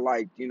thought y'all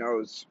like,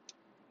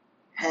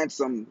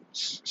 handsome,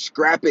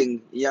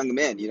 scrapping young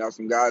men,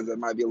 some guys that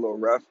might be a little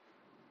rough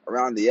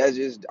around the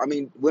edges. I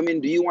mean, women,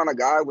 do you want a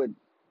guy with,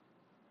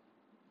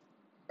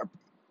 a,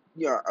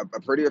 a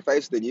prettier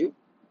face than you?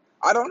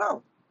 I don't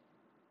know.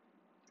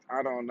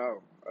 I don't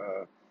know.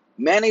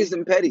 Manis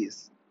and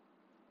petties.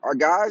 Are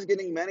guys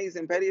getting manis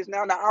and petties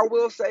now? Now, I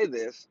will say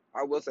this.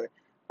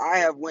 I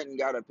have went and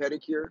got a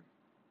pedicure,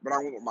 but I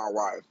went with my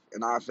wife,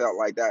 and I felt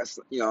like that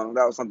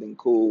was something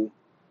cool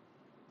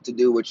to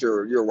do with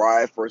your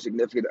wife or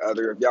significant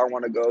other. If y'all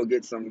want to go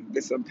get some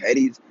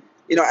petties,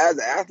 as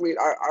an athlete,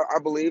 I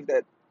believe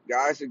that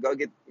guys should go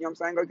get, what I'm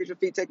saying, go get your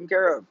feet taken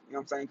care of. You know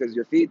what I'm saying? Because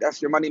your feet,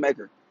 that's your money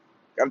maker.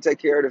 Got to take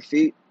care of the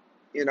feet,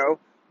 you know.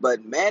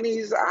 But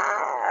manis,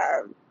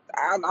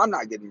 I'm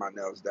not getting my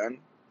nails done,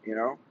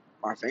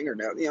 my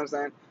fingernails. You know what I'm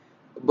saying?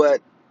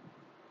 But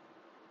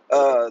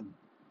uh,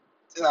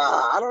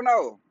 I don't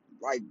know.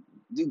 Like,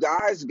 do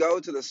guys go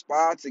to the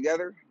spa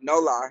together? No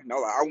lie, no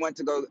lie.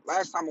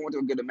 Last time I went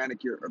to go get a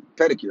manicure or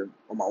pedicure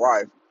with my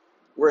wife.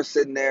 We're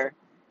sitting there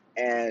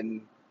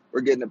and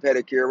we're getting a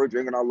pedicure. We're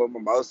drinking our little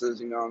mimosas.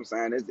 You know what I'm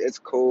saying? It's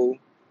cool.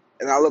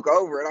 And I look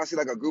over and I see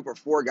like a group of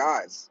 4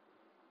 guys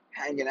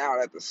hanging out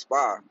at the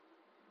spa.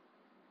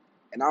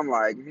 And I'm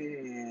like,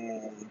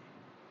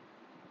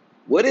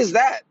 what is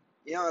that?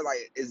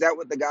 Like, is that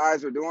what the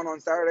guys are doing on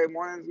Saturday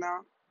mornings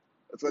now?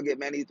 Let's go get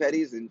mani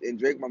pedis and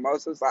drink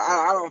mimosas. Like,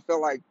 I don't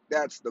feel like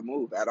that's the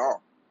move at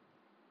all.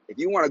 If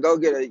you want to go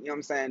get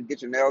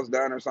get your nails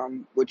done or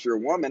something with your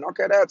woman,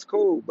 okay, that's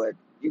cool. But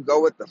you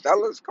go with the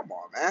fellas? Come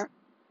on, man.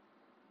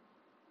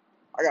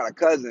 I got a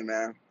cousin,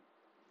 man.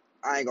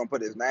 I ain't gonna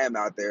put his name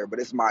out there, but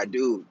it's my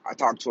dude. I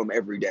talk to him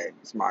every day.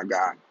 It's my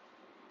guy.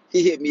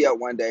 He hit me up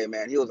one day,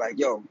 man. He was like,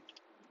 yo,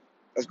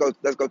 let's go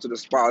to the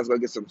spa, let's go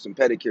get some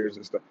pedicures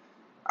and stuff.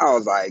 I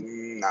was like,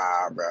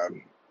 nah, bro.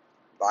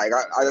 Like,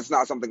 that's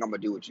not something I'm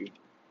gonna do with you.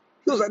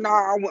 He was like,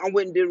 nah, I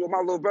went and did it with my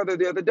little brother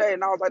the other day,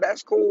 and I was like,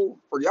 that's cool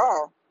for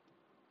y'all.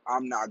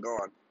 I'm not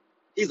going.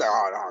 He's like,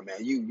 oh no,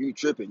 man, you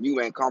tripping.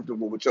 You ain't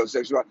comfortable with your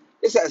sexuality.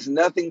 This has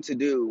nothing to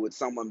do with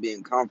someone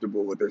being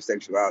comfortable with their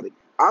sexuality.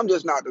 I'm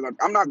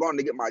not going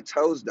to get my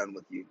toes done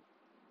with you.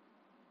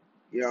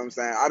 You know what I'm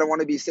saying? I don't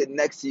want to be sitting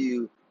next to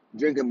you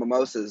drinking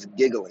mimosas,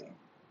 giggling.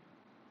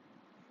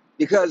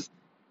 Because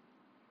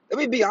let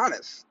me be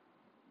honest.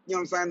 You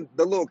know what I'm saying?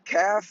 The little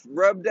calf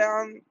rub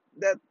down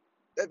that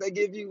they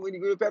give you when you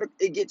go to pedicure,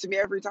 it gets to me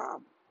every time.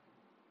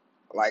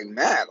 Like,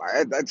 man,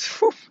 like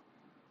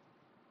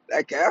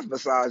that calf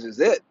massage is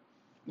it.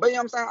 But you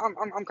know what I'm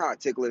saying? I'm kind of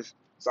ticklish.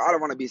 So I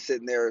don't want to be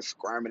sitting there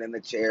squirming in the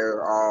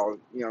chair, all,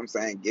 you know what I'm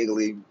saying,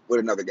 giggly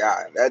with another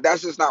guy.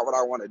 That's just not what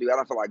I want to do. I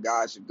don't feel like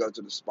guys should go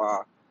to the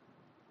spa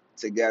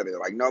together.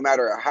 Like, no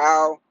matter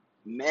how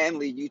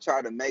manly you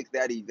try to make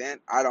that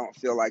event, I don't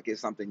feel like it's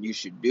something you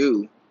should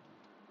do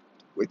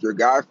with your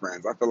guy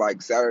friends. I feel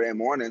like Saturday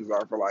mornings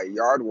are for like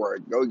yard work.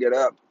 Go get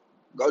up,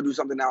 go do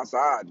something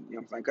outside. You know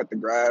what I'm saying? Cut the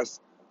grass,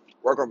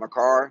 work on the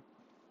car.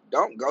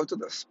 Don't go to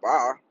the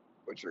spa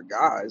with your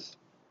guys.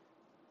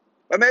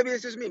 But maybe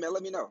it's just me, man.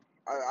 Let me know.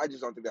 I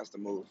just don't think that's the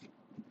move.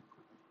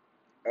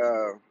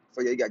 So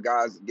yeah, you got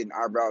guys getting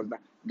eyebrows done.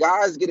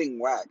 Guys getting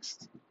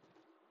waxed.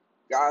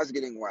 Guys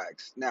getting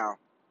waxed. Now,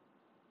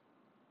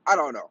 I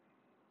don't know.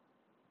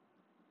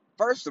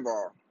 First of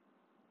all,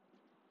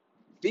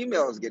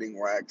 females getting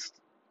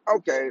waxed.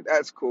 Okay,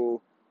 that's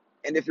cool.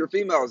 And if your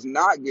female is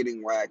not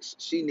getting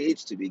waxed, she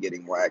needs to be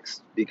getting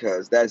waxed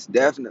because that's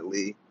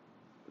definitely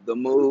the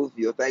move.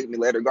 You'll thank me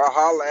later. Go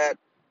holla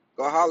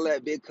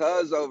at Big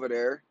Cuz over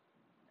there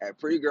at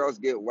Pretty Girls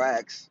Get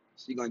Waxed.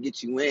 She gonna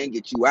get you in,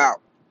 get you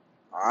out.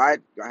 All right,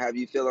 gonna have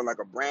you feeling like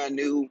a brand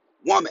new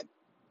woman.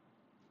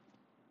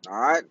 All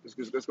right, it's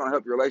gonna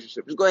help your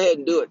relationship. Just go ahead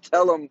and do it.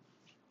 Tell them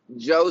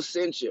Joe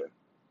sent you.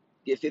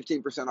 Get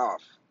 15%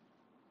 off.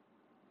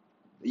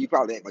 You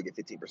probably ain't gonna get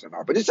 15%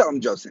 off, but just tell them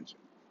Joe sent you.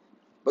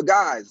 But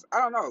guys, I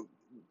don't know.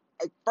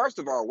 Like, first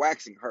of all,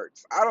 waxing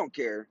hurts. I don't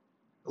care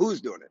who's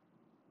doing it.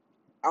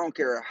 I don't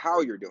care how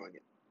you're doing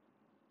it.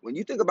 When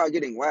you think about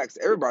getting waxed,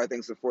 everybody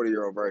thinks a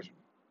 40-year-old version.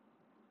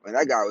 I mean,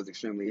 that guy was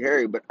extremely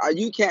hairy, but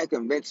you can't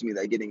convince me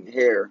that getting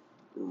hair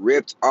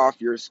ripped off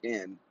your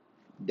skin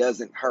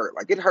doesn't hurt.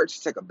 Like, it hurts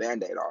to take a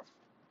Band-Aid off.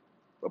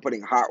 But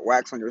putting hot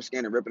wax on your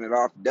skin and ripping it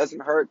off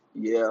doesn't hurt?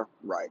 Yeah,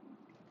 right.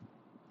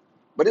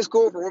 But it's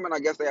cool for women. I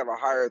guess they have a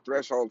higher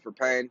threshold for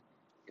pain.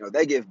 You know,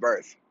 they give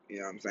birth. You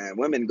know what I'm saying?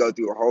 Women go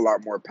through a whole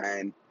lot more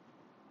pain,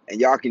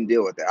 and y'all can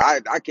deal with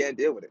that. I can't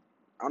deal with it.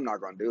 I'm not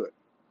gonna do it.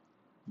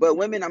 But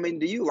women, I mean,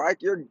 do you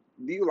like your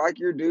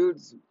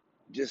dudes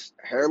just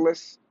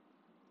hairless?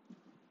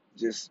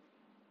 Just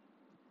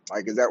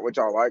like, is that what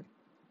y'all like?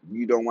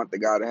 You don't want the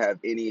guy to have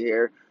any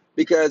hair?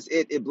 Because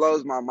it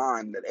blows my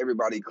mind that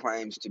everybody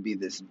claims to be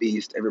this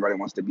beast. Everybody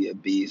wants to be a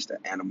beast, an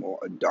animal,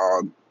 a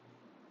dog,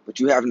 but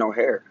you have no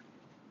hair.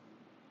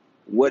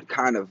 What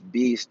kind of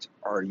beast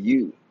are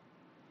you?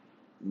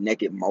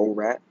 Naked mole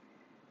rat?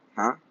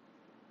 Huh?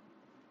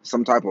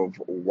 Some type of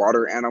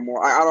water animal?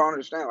 I don't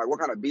understand. Like, what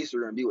kind of beast are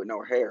you going to be with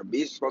no hair?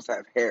 Beasts are supposed to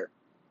have hair.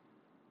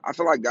 I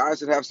feel like guys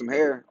should have some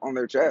hair on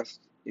their chest,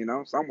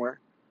 somewhere.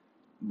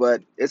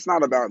 But it's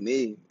not about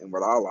me and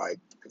what I like,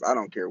 because I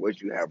don't care what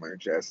you have on your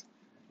chest.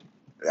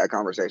 That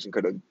conversation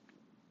could have,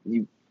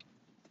 you,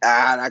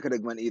 that could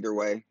have went either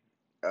way.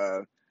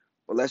 Uh,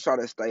 but let's try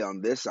to stay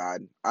on this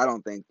side. I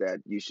don't think that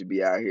you should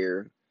be out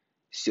here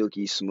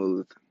silky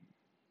smooth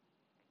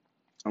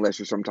unless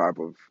you're some type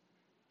of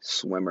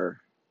swimmer,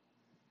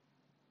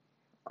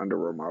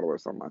 underwear model or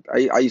something like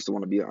that. I used to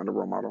want to be an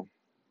underwear model.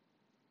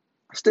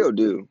 I still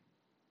do.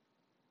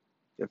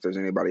 If there's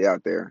anybody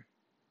out there,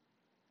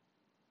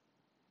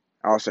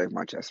 I'll shave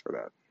my chest for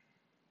that.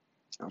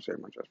 I'll shave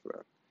my chest for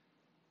that.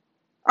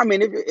 I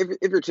mean,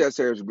 if your chest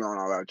hair is growing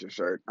all out your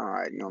shirt, all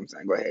right, you know what I'm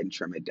saying, go ahead and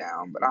trim it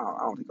down. But I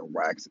don't think a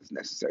wax is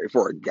necessary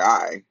for a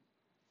guy.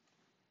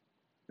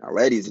 Now,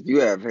 ladies, if you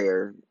have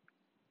hair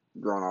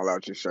growing all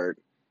out your shirt,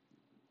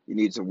 you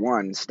need to,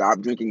 one, stop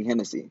drinking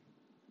Hennessy.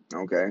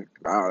 Okay,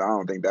 I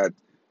don't think that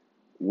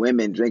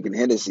women drinking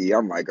Hennessy.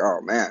 I'm like, oh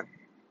man,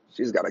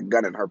 she's got a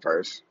gun in her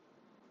purse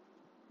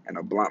and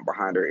a blunt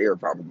behind her ear,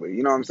 probably.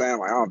 You know what I'm saying?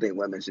 Like, I don't think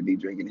women should be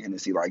drinking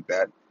Hennessy like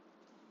that.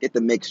 Get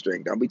the mixed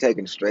drink. Don't be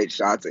taking straight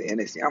shots of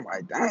Hennessy. I'm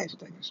like, dang, she's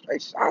taking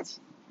straight shots.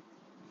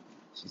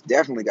 She's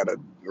definitely got a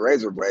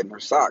razor blade in her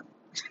sock.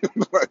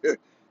 But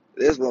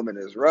this woman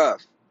is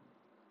rough.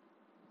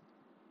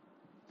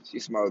 She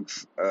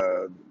smokes.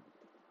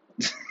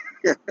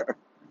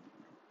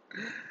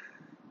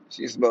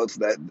 She smokes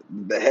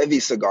the heavy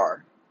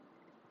cigar,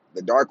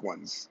 the dark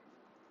ones.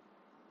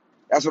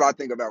 That's what I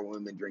think about when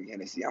women drink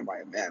Hennessy. I'm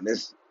like, man,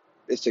 this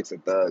chick's a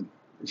thug.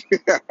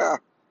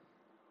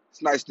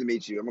 It's nice to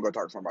meet you. I'm gonna go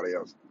talk to somebody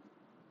else.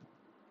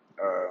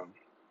 Uh,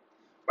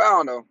 but I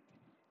don't know.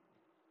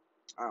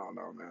 I don't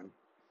know, man.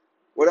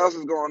 What else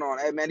is going on?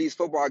 Hey, man, these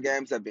football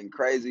games have been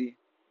crazy.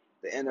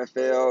 The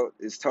NFL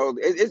is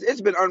totally.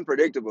 It's been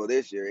unpredictable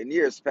this year. In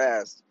years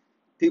past,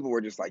 people were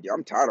just like, "Yo,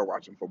 I'm tired of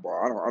watching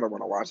football. I don't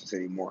want to watch this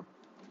anymore."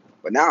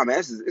 But now, man,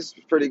 it's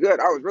pretty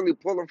good. I was really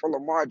pulling for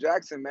Lamar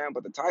Jackson, man,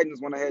 but the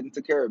Titans went ahead and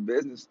took care of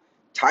business.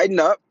 Tighten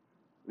up.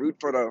 Root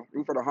for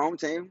the home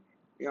team.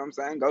 You know what I'm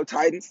saying? Go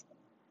Titans.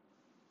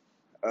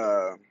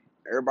 Uh,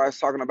 Everybody's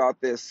talking about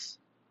this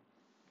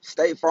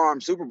State Farm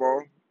Super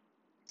Bowl.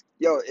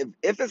 Yo,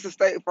 if it's a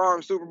State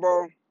Farm Super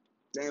Bowl,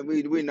 then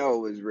we know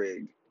it was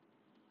rigged.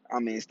 I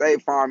mean,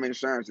 State Farm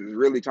Insurance is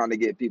really trying to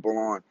get people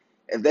on.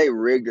 If they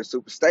rigged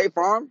the State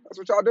Farm, that's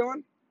what y'all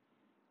doing?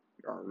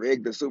 You're gonna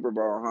rig the Super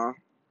Bowl, huh?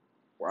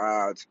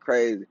 Wow, it's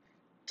crazy.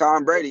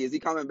 Tom Brady, is he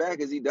coming back?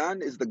 Is he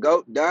done? Is the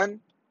GOAT done?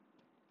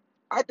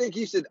 I think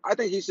he should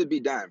be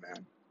done,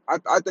 man.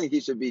 I think he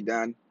should be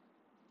done.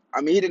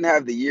 I mean, he didn't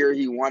have the year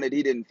he wanted.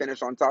 He didn't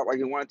finish on top like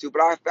he wanted to.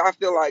 But I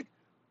feel like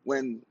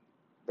when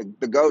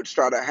the GOATs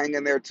try to hang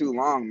in there too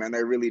long, man,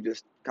 they really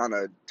just kind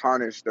of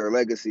tarnish their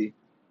legacy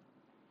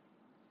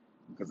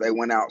because they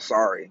went out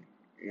sorry.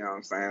 You know what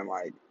I'm saying?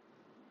 Like,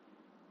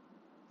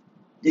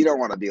 you don't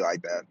want to be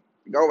like that.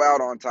 Go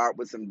out on top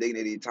with some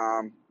dignity,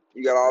 Tom.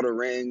 You got all the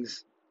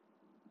rings.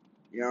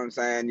 You know what I'm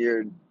saying?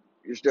 You're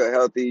still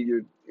healthy.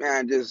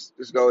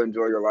 Just go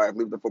enjoy your life.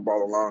 Leave the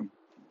football alone.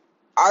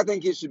 I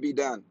think it should be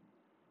done.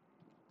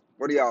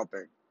 What do y'all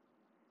think?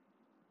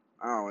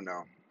 I don't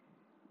know.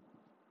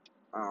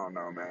 I don't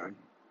know, man.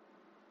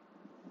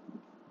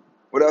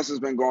 What else has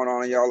been going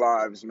on in y'all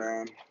lives,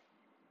 man?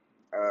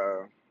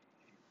 Uh,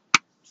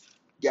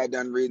 got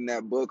done reading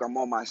that book. I'm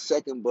on my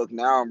second book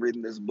now. I'm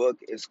reading this book.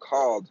 It's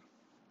called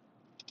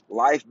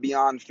Life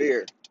Beyond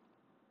Fear.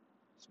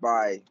 It's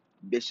by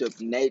Bishop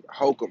Nate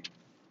Holcomb.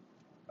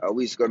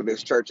 We used to go to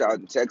this church out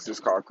in Texas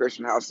called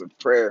Christian House of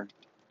Prayer.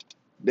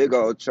 Big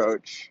old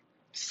church.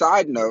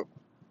 Side note,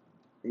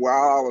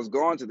 while I was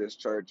going to this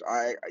church,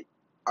 I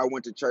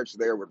went to church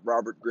there with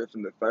Robert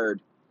Griffin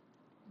III.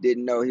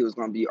 Didn't know he was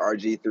going to be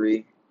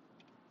RG3.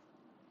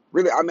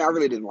 Really, I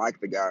really didn't like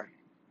the guy.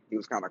 He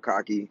was kind of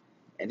cocky,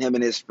 and him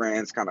and his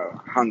friends kind of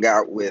hung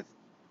out with,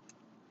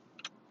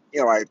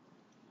 like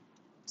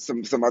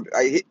some other.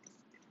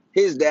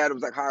 His dad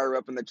was like higher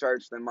up in the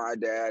church than my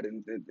dad,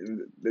 and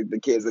the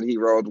kids that he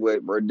rolled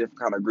with were a different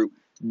kind of group.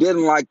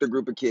 Didn't like the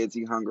group of kids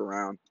he hung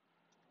around.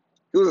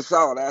 He was a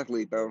solid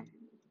athlete, though.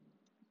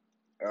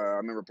 I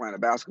remember playing a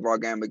basketball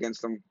game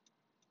against him,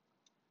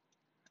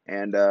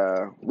 and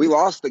we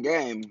lost the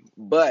game,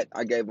 but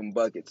I gave him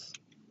buckets.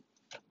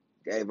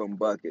 Gave him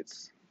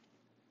buckets.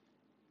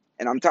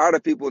 And I'm tired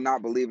of people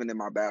not believing in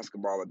my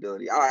basketball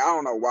ability. I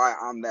don't know why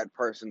I'm that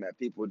person that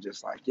people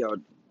just like, yo,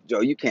 Joe,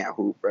 you can't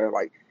hoop, bro.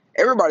 Like,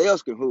 everybody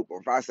else can hoop. Or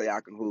if I say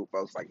I can hoop,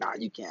 folks like, nah,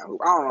 you can't hoop.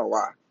 I don't know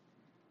why.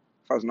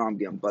 Folks know I'm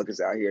getting buckets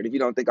out here. And if you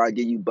don't think I'll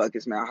give you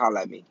buckets, man,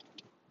 holla at me.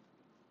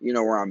 You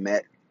know where I'm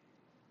at.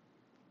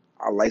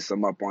 I'll lace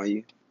them up on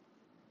you.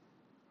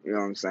 You know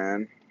what I'm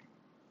saying?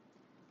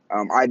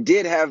 I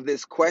did have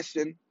this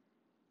question.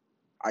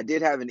 I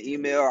did have an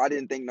email. I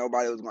didn't think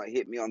nobody was going to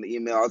hit me on the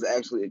email. I was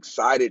actually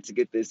excited to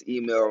get this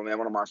email, man.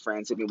 One of my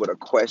friends hit me with a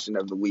question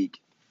of the week.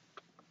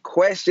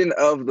 Question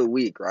of the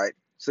week, right?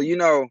 So you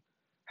know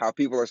how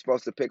people are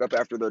supposed to pick up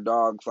after their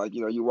dogs. Like,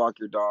 you walk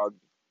your dog.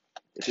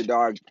 If your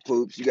dog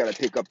poops, you got to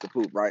pick up the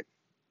poop, right?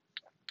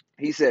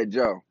 He said,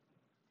 Joe,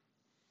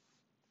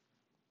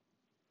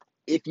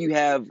 if you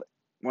have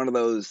one of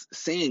those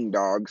seeing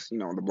dogs,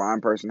 the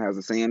blind person has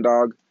a seeing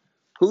dog,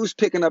 who's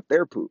picking up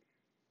their poop?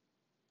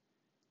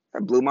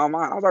 That blew my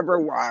mind. I was like,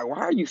 bro, why? Why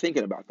are you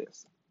thinking about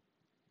this?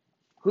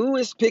 Who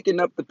is picking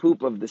up the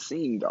poop of the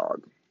seeing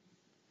dog?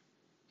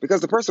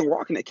 Because the person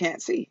walking it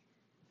can't see.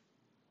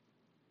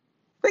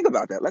 Think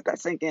about that. Let that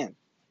sink in.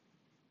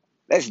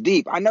 That's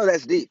deep. I know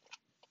that's deep.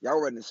 Y'all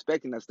weren't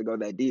expecting us to go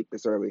that deep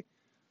this early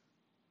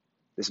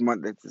this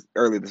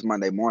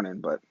Monday morning,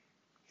 but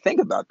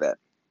think about that.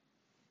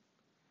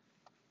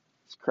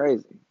 It's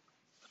crazy.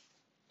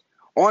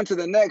 On to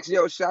the next.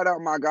 Yo, shout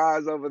out my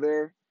guys over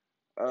there.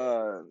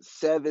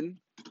 7.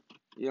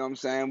 You know what I'm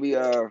saying? We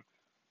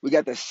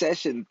got the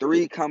session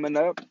 3 coming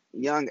up.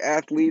 Young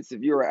athletes,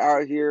 if you're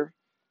out here,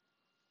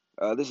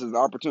 this is the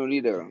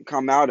opportunity to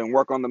come out and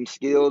work on them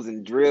skills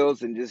and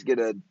drills and just get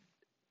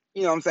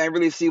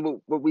really see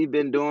what we've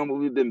been doing, what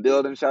we've been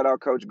building. Shout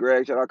out Coach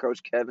Greg, shout out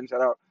Coach Kevin,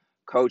 shout out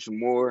Coach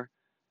Moore.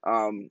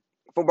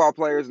 Football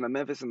players in the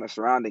Memphis and the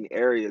surrounding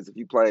areas, if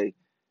you play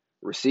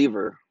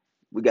receiver,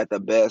 we got the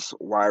best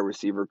wide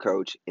receiver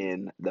coach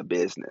in the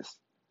business.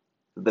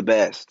 The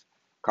best.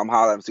 Come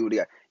holler and see what he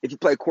got. If you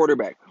play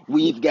quarterback,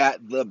 we've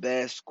got the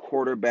best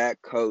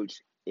quarterback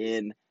coach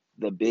in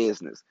the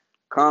business.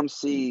 Come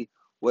see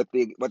what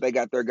they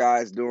got their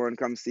guys doing.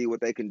 Come see what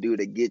they can do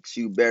to get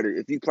you better.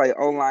 If you play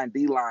O-line,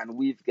 D-line,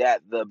 we've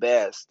got the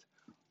best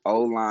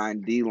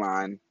O-line,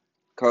 D-line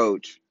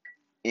coach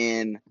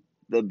in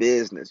the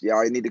business.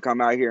 Y'all need to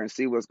come out here and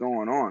see what's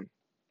going on.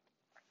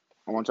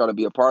 I want y'all to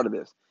be a part of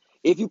this.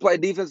 If you play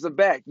defensive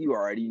back, you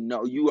already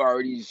know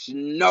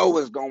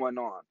what's going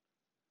on.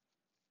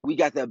 We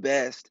got the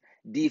best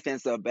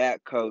defensive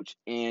back coach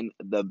in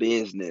the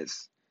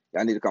business.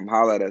 Y'all need to come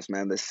holler at us,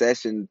 man. The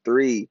session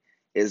 3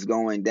 is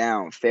going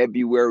down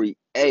February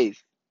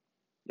 8th.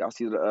 Y'all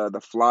see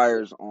the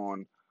flyers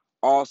on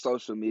all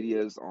social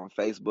medias, on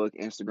Facebook,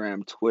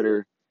 Instagram,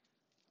 Twitter,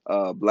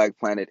 Black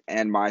Planet,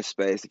 and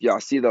MySpace. If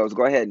y'all see those,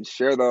 go ahead and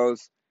share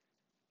those.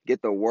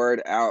 Get the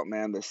word out,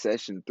 man. The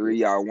session 3,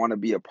 y'all want to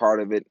be a part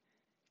of it.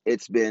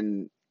 It's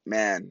been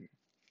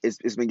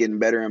getting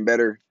better and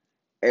better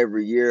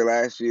every year.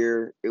 Last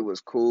year, it was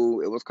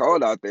cool. It was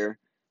cold out there.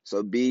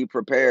 So be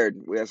prepared.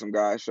 We had some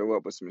guys show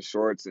up with some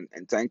shorts and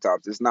tank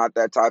tops. It's not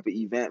that type of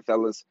event,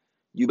 fellas.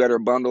 You better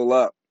bundle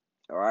up.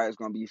 All right. It's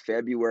going to be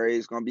February.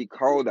 It's going to be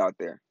cold out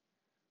there.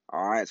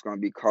 All right. It's going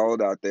to be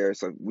cold out there.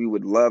 So we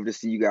would love to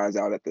see you guys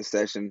out at the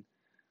session.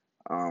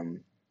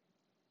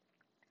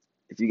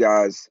 If you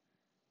guys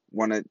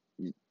want to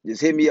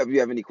just hit me up if you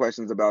have any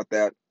questions about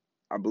that.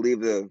 I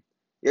believe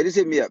yeah, just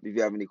hit me up if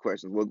you have any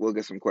questions. We'll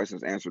get some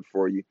questions answered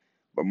for you.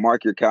 But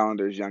mark your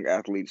calendars, young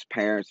athletes,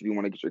 parents, if you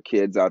want to get your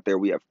kids out there.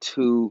 We have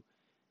two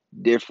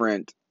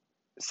different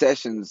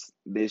sessions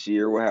this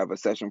year. We'll have a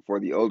session for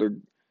the older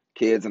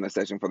kids and a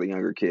session for the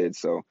younger kids.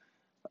 So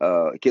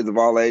kids of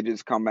all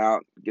ages come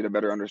out, get a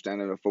better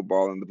understanding of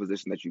football and the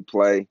position that you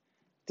play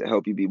to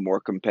help you be more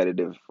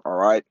competitive. All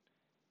right.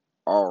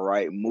 All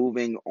right.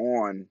 Moving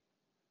on.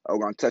 We're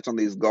going to touch on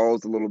these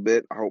goals a little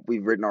bit. I hope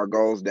we've written our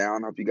goals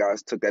down. I hope you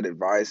guys took that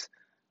advice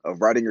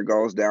of writing your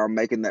goals down,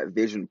 making that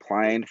vision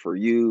plain for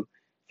you.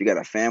 If you got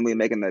a family,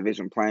 making that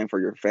vision plain for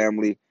your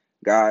family.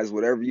 Guys,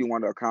 whatever you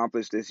want to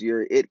accomplish this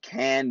year, it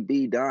can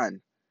be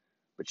done,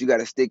 but you got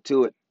to stick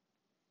to it.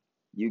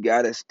 You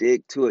got to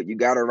stick to it. You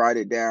got to write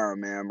it down,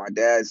 man. My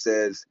dad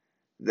says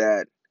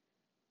that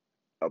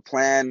a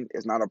plan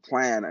is not a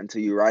plan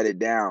until you write it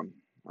down.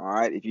 All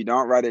right. If you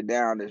don't write it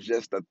down, it's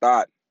just a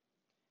thought,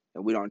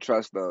 and we don't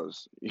trust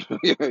those. You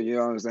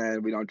know what I'm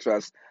saying? We don't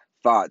trust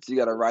thoughts. You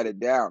got to write it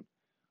down.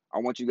 I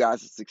want you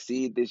guys to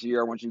succeed this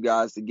year. I want you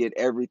guys to get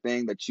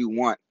everything that you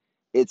want.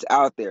 It's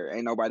out there.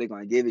 Ain't nobody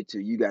going to give it to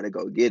you. You got to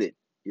go get it.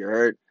 You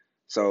heard?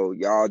 So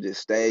y'all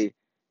just stay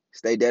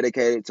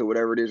dedicated to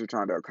whatever it is you're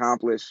trying to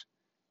accomplish.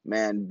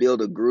 Man,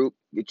 build a group,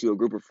 get you a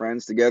group of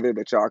friends together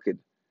that y'all could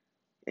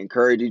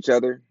encourage each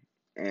other,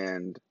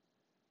 and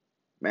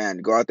man,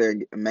 go out there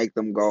and make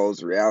them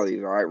goals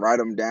realities. All right, write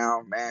them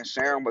down, man.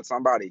 Share them with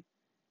somebody.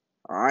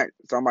 All right,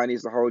 somebody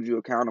needs to hold you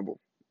accountable.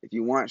 If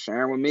you want, share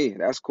them with me.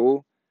 That's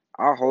cool.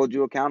 I'll hold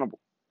you accountable.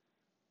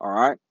 All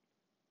right.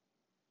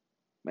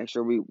 Make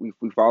sure we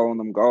follow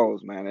them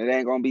goals, man. It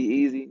ain't gonna be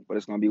easy, but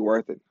it's gonna be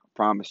worth it. I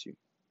promise you.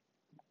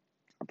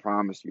 I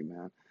promise you,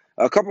 man.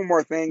 A couple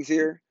more things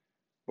here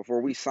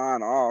before we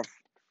sign off.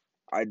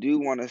 I do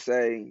want to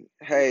say,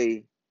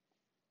 hey,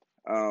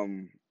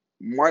 um,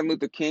 Martin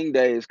Luther King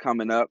Day is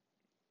coming up.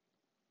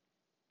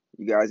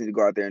 You guys need to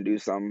go out there and do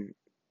something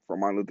for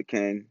Martin Luther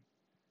King.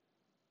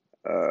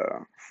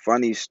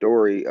 Funny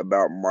story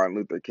about Martin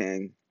Luther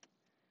King.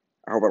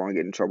 I hope I don't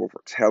get in trouble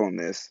for telling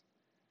this,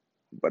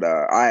 but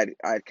I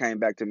came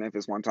back to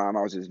Memphis one time.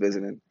 I was just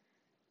visiting,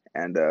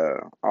 and I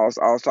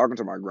was talking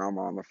to my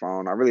grandma on the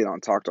phone. I really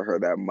don't talk to her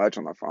that much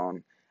on the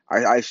phone.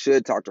 I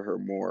should talk to her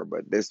more,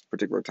 but this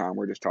particular time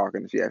we're just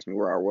talking. And she asked me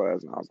where I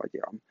was, and I was like,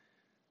 "Yeah, I'm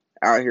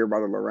out here by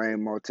the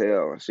Lorraine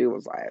Motel." And she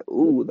was like,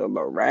 "Ooh, the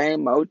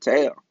Lorraine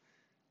Motel."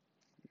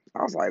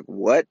 I was like,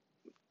 "What?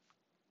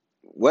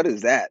 What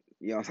is that?"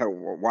 You know, so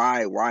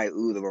why,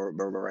 ooh, the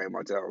Lorraine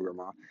Motel,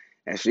 grandma?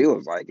 And she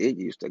was like, "It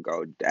used to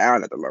go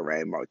down at the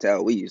Lorraine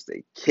Motel. We used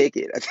to kick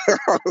it."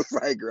 I was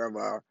like,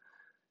 "Grandma,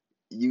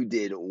 you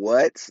did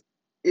what?"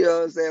 You know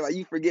what I'm saying? Like,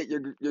 you forget your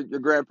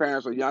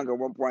grandparents were young at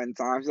one point in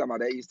time. She's talking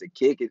about they used to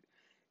kick it.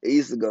 It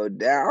used to go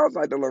down. I was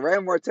like, the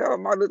Lorraine Motel,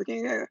 Martin Luther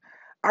King. Yeah.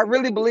 I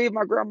really believe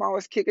my grandma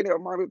was kicking it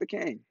with Martin Luther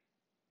King.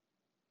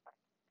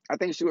 I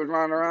think she was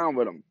running around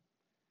with him.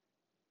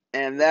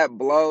 And that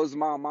blows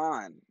my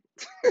mind.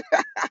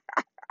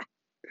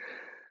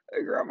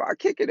 Hey, grandma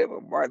kicking it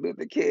with Martin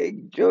Luther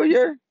King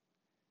Jr.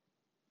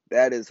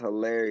 That is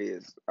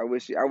hilarious. I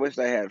wish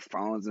they had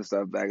phones and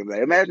stuff back in the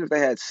day. Imagine if they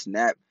had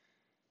Snap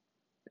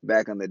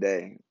back in the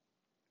day.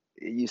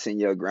 You seen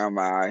your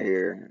grandma out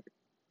here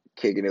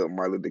kicking it with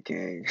Martin Luther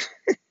King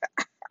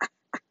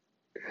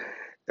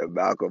and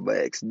Malcolm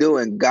X,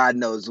 doing God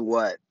knows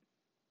what.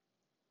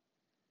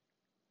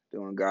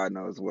 Doing God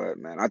knows what,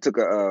 man. I took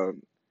a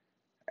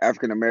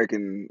African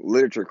American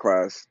literature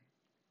class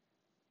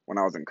when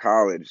I was in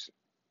college,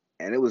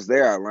 and it was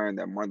there I learned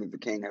that Martin Luther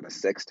King had a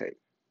sex tape.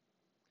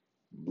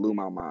 Blew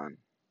my mind.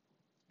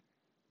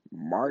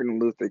 Martin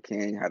Luther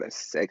King had a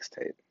sex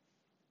tape.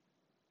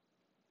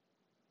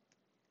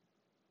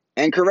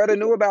 And Coretta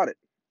knew about it.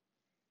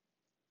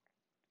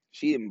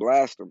 She didn't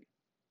blast him.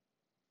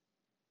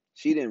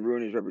 She didn't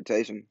ruin his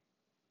reputation.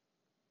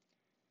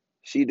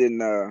 She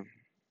didn't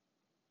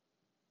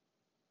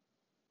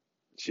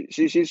she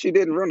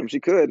didn't ruin him. She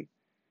could.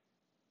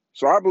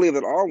 So I believe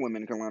that all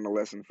women can learn a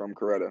lesson from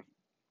Coretta.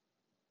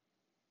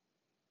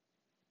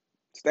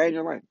 Stay in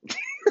your lane.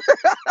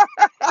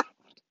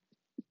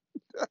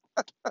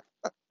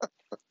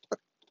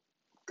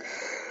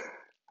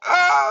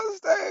 Oh,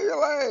 stay in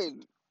your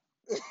lane.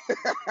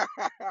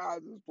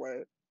 I'm just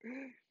playing.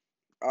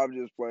 I'm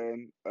just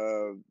playing.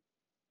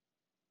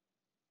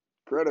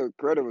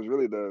 Coretta was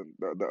really the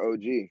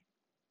OG.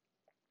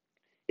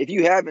 If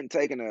you haven't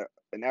taken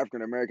an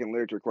African American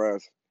literature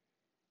class,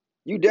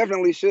 you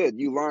definitely should.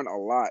 You learn a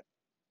lot,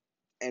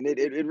 and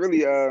it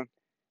really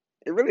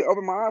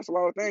opened my eyes to a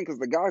lot of things because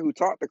the guy who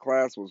taught the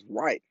class was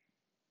white,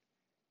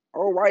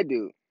 old white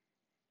dude,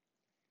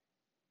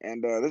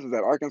 and this was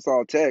at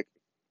Arkansas Tech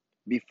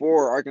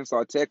before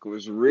Arkansas Tech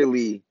was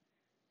really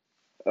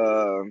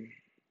uh,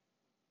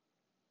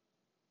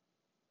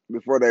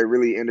 before they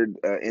really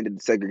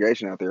ended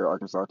segregation out there at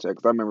Arkansas Tech.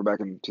 Because I remember back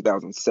in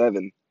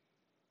 2007,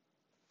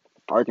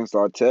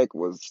 Arkansas Tech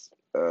was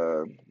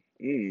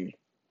it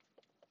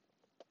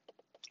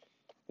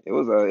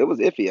was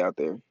iffy out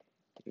there.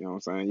 You know what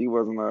I'm saying? You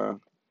wasn't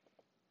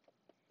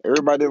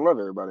everybody didn't love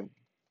everybody.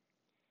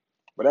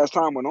 But as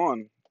time went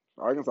on,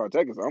 Arkansas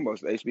Tech is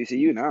almost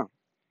HBCU now.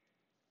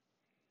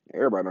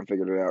 Everybody done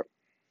figured it out.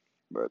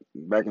 But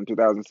back in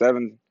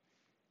 2007,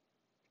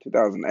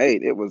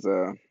 2008, it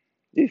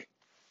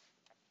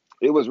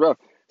was rough.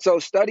 So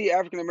study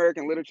African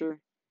American literature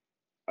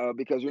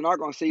because you're not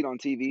going to see it on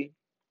TV.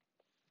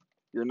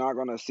 You're not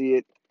going to see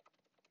it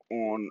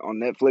on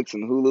Netflix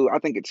and Hulu. I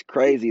think it's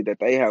crazy that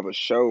they have a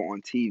show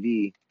on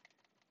TV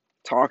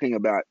talking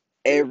about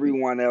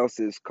everyone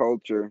else's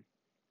culture,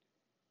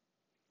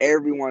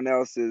 everyone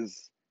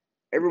else's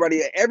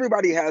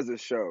everybody has a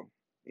show.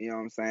 You know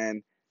what I'm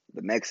saying?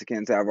 The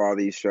Mexicans have all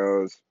these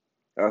shows.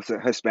 So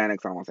Hispanics,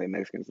 I don't want to say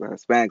Mexicans. The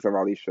Hispanics have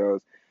all these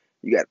shows.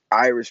 You got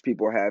Irish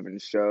people having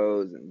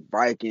shows, and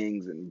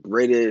Vikings and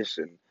British,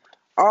 and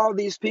all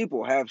these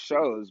people have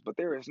shows, but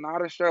there is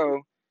not a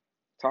show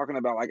talking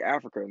about like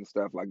Africa and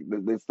stuff, like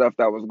the stuff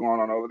that was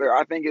going on over there.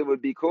 I think it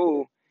would be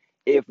cool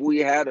if we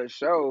had a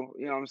show,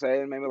 you know what I'm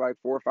saying, maybe like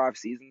 4 or 5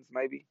 seasons,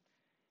 maybe.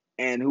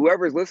 And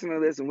whoever's listening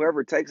to this and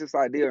whoever takes this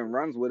idea and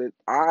runs with it,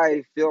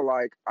 I feel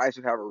like I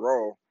should have a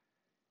role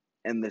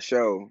in the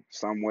show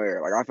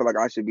somewhere. Like I feel like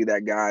I should be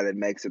that guy that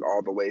makes it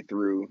all the way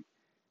through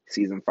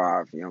season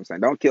 5. You know what I'm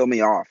saying? Don't kill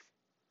me off.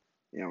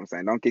 You know what I'm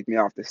saying? Don't kick me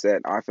off the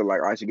set. I feel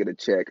like I should get a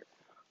check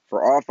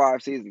for all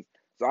 5 seasons.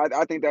 So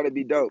I think that'd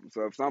be dope.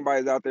 So if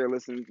somebody's out there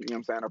listening, you know what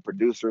I'm saying, a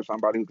producer,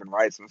 somebody who can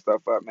write some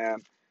stuff up,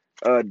 man,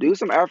 do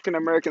some African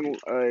American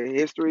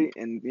history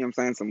and, you know what I'm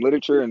saying, some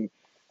literature and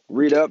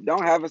read up.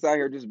 Don't have us out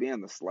here just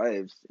being the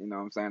slaves. You know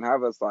what I'm saying?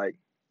 Have us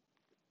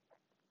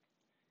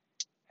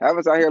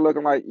out here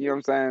looking like, you know what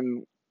I'm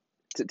saying,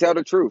 to tell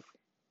the truth.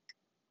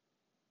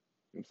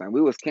 You know what I'm saying?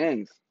 We was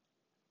kings.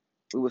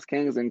 We was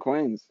kings and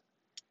queens.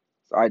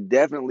 So I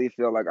definitely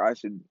feel like I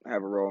should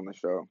have a role in the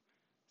show.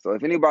 So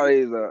if anybody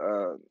is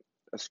a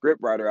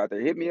script writer out there,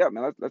 hit me up,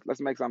 man.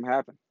 Let's make something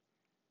happen.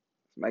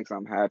 Let's make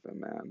something happen,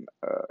 man.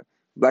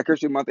 Black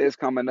History Month is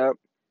coming up,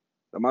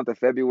 the month of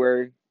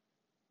February.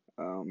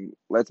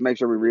 Let's make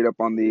sure we read up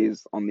on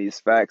these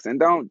facts and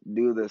don't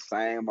do the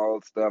same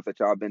old stuff that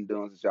y'all been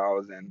doing since y'all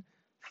was in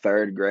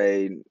 3rd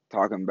grade,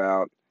 talking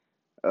about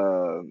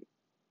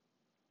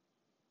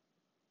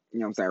you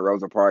know what I'm saying,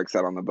 Rosa Parks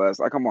sat on the bus.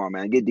 Like, come on,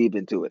 man, get deep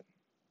into it.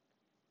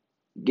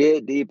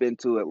 Get deep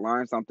into it.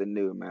 Learn something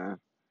new, man.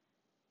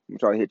 I'm gonna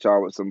try to hit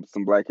y'all with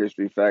some Black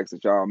History facts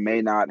that y'all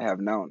may not have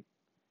known.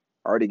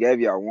 I already gave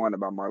y'all one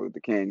about Martin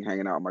Luther King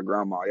hanging out with my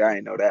grandma. Y'all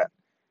ain't know that.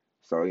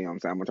 So, you know what I'm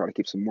saying? I'm gonna try to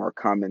keep some more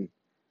coming.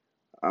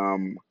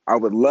 I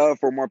would love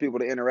for more people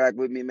to interact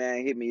with me,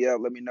 man. Hit me up.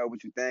 Let me know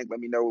what you think. Let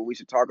me know what we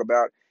should talk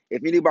about.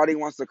 If anybody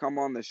wants to come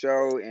on the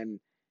show and,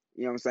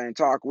 you know what I'm saying,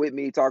 talk with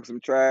me, talk some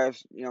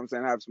trash, you know what I'm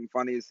saying, have some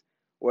funnies,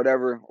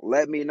 whatever,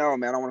 let me know,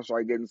 man. I want to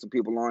start getting some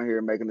people on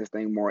here, making this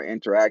thing more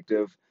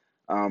interactive.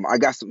 I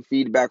got some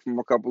feedback from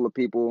a couple of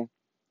people,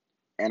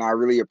 and I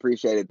really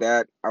appreciated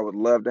that. I would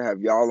love to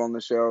have y'all on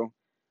the show.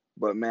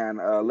 But man,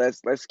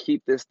 let's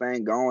keep this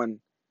thing going.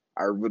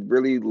 I would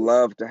really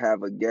love to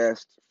have a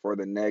guest for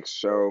the next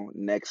show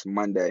next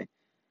Monday.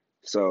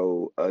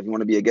 So if you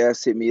want to be a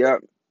guest, hit me up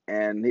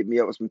and hit me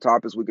up with some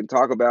topics we can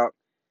talk about.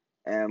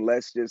 And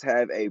let's just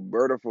have a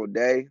beautiful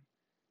day.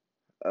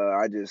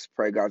 I just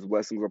pray God's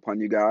blessings upon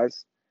you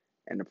guys,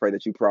 and to pray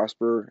that you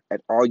prosper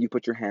at all you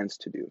put your hands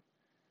to do.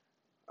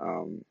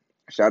 Um,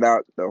 Shout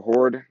out the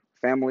Horde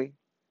family,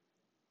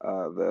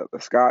 the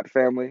Scott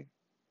family.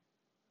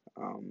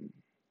 Um,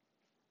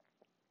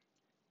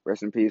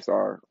 Rest in peace,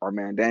 our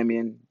man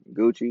Damien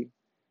Gucci.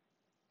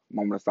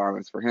 Moment of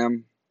silence for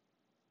him.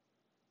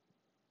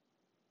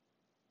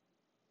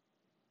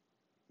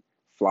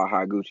 Fly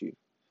high Gucci.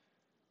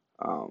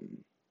 Um,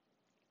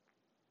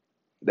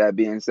 that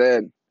being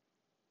said,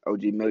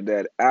 OG Milk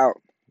Dad out.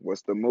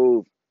 What's the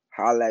move?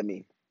 Holla at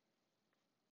me.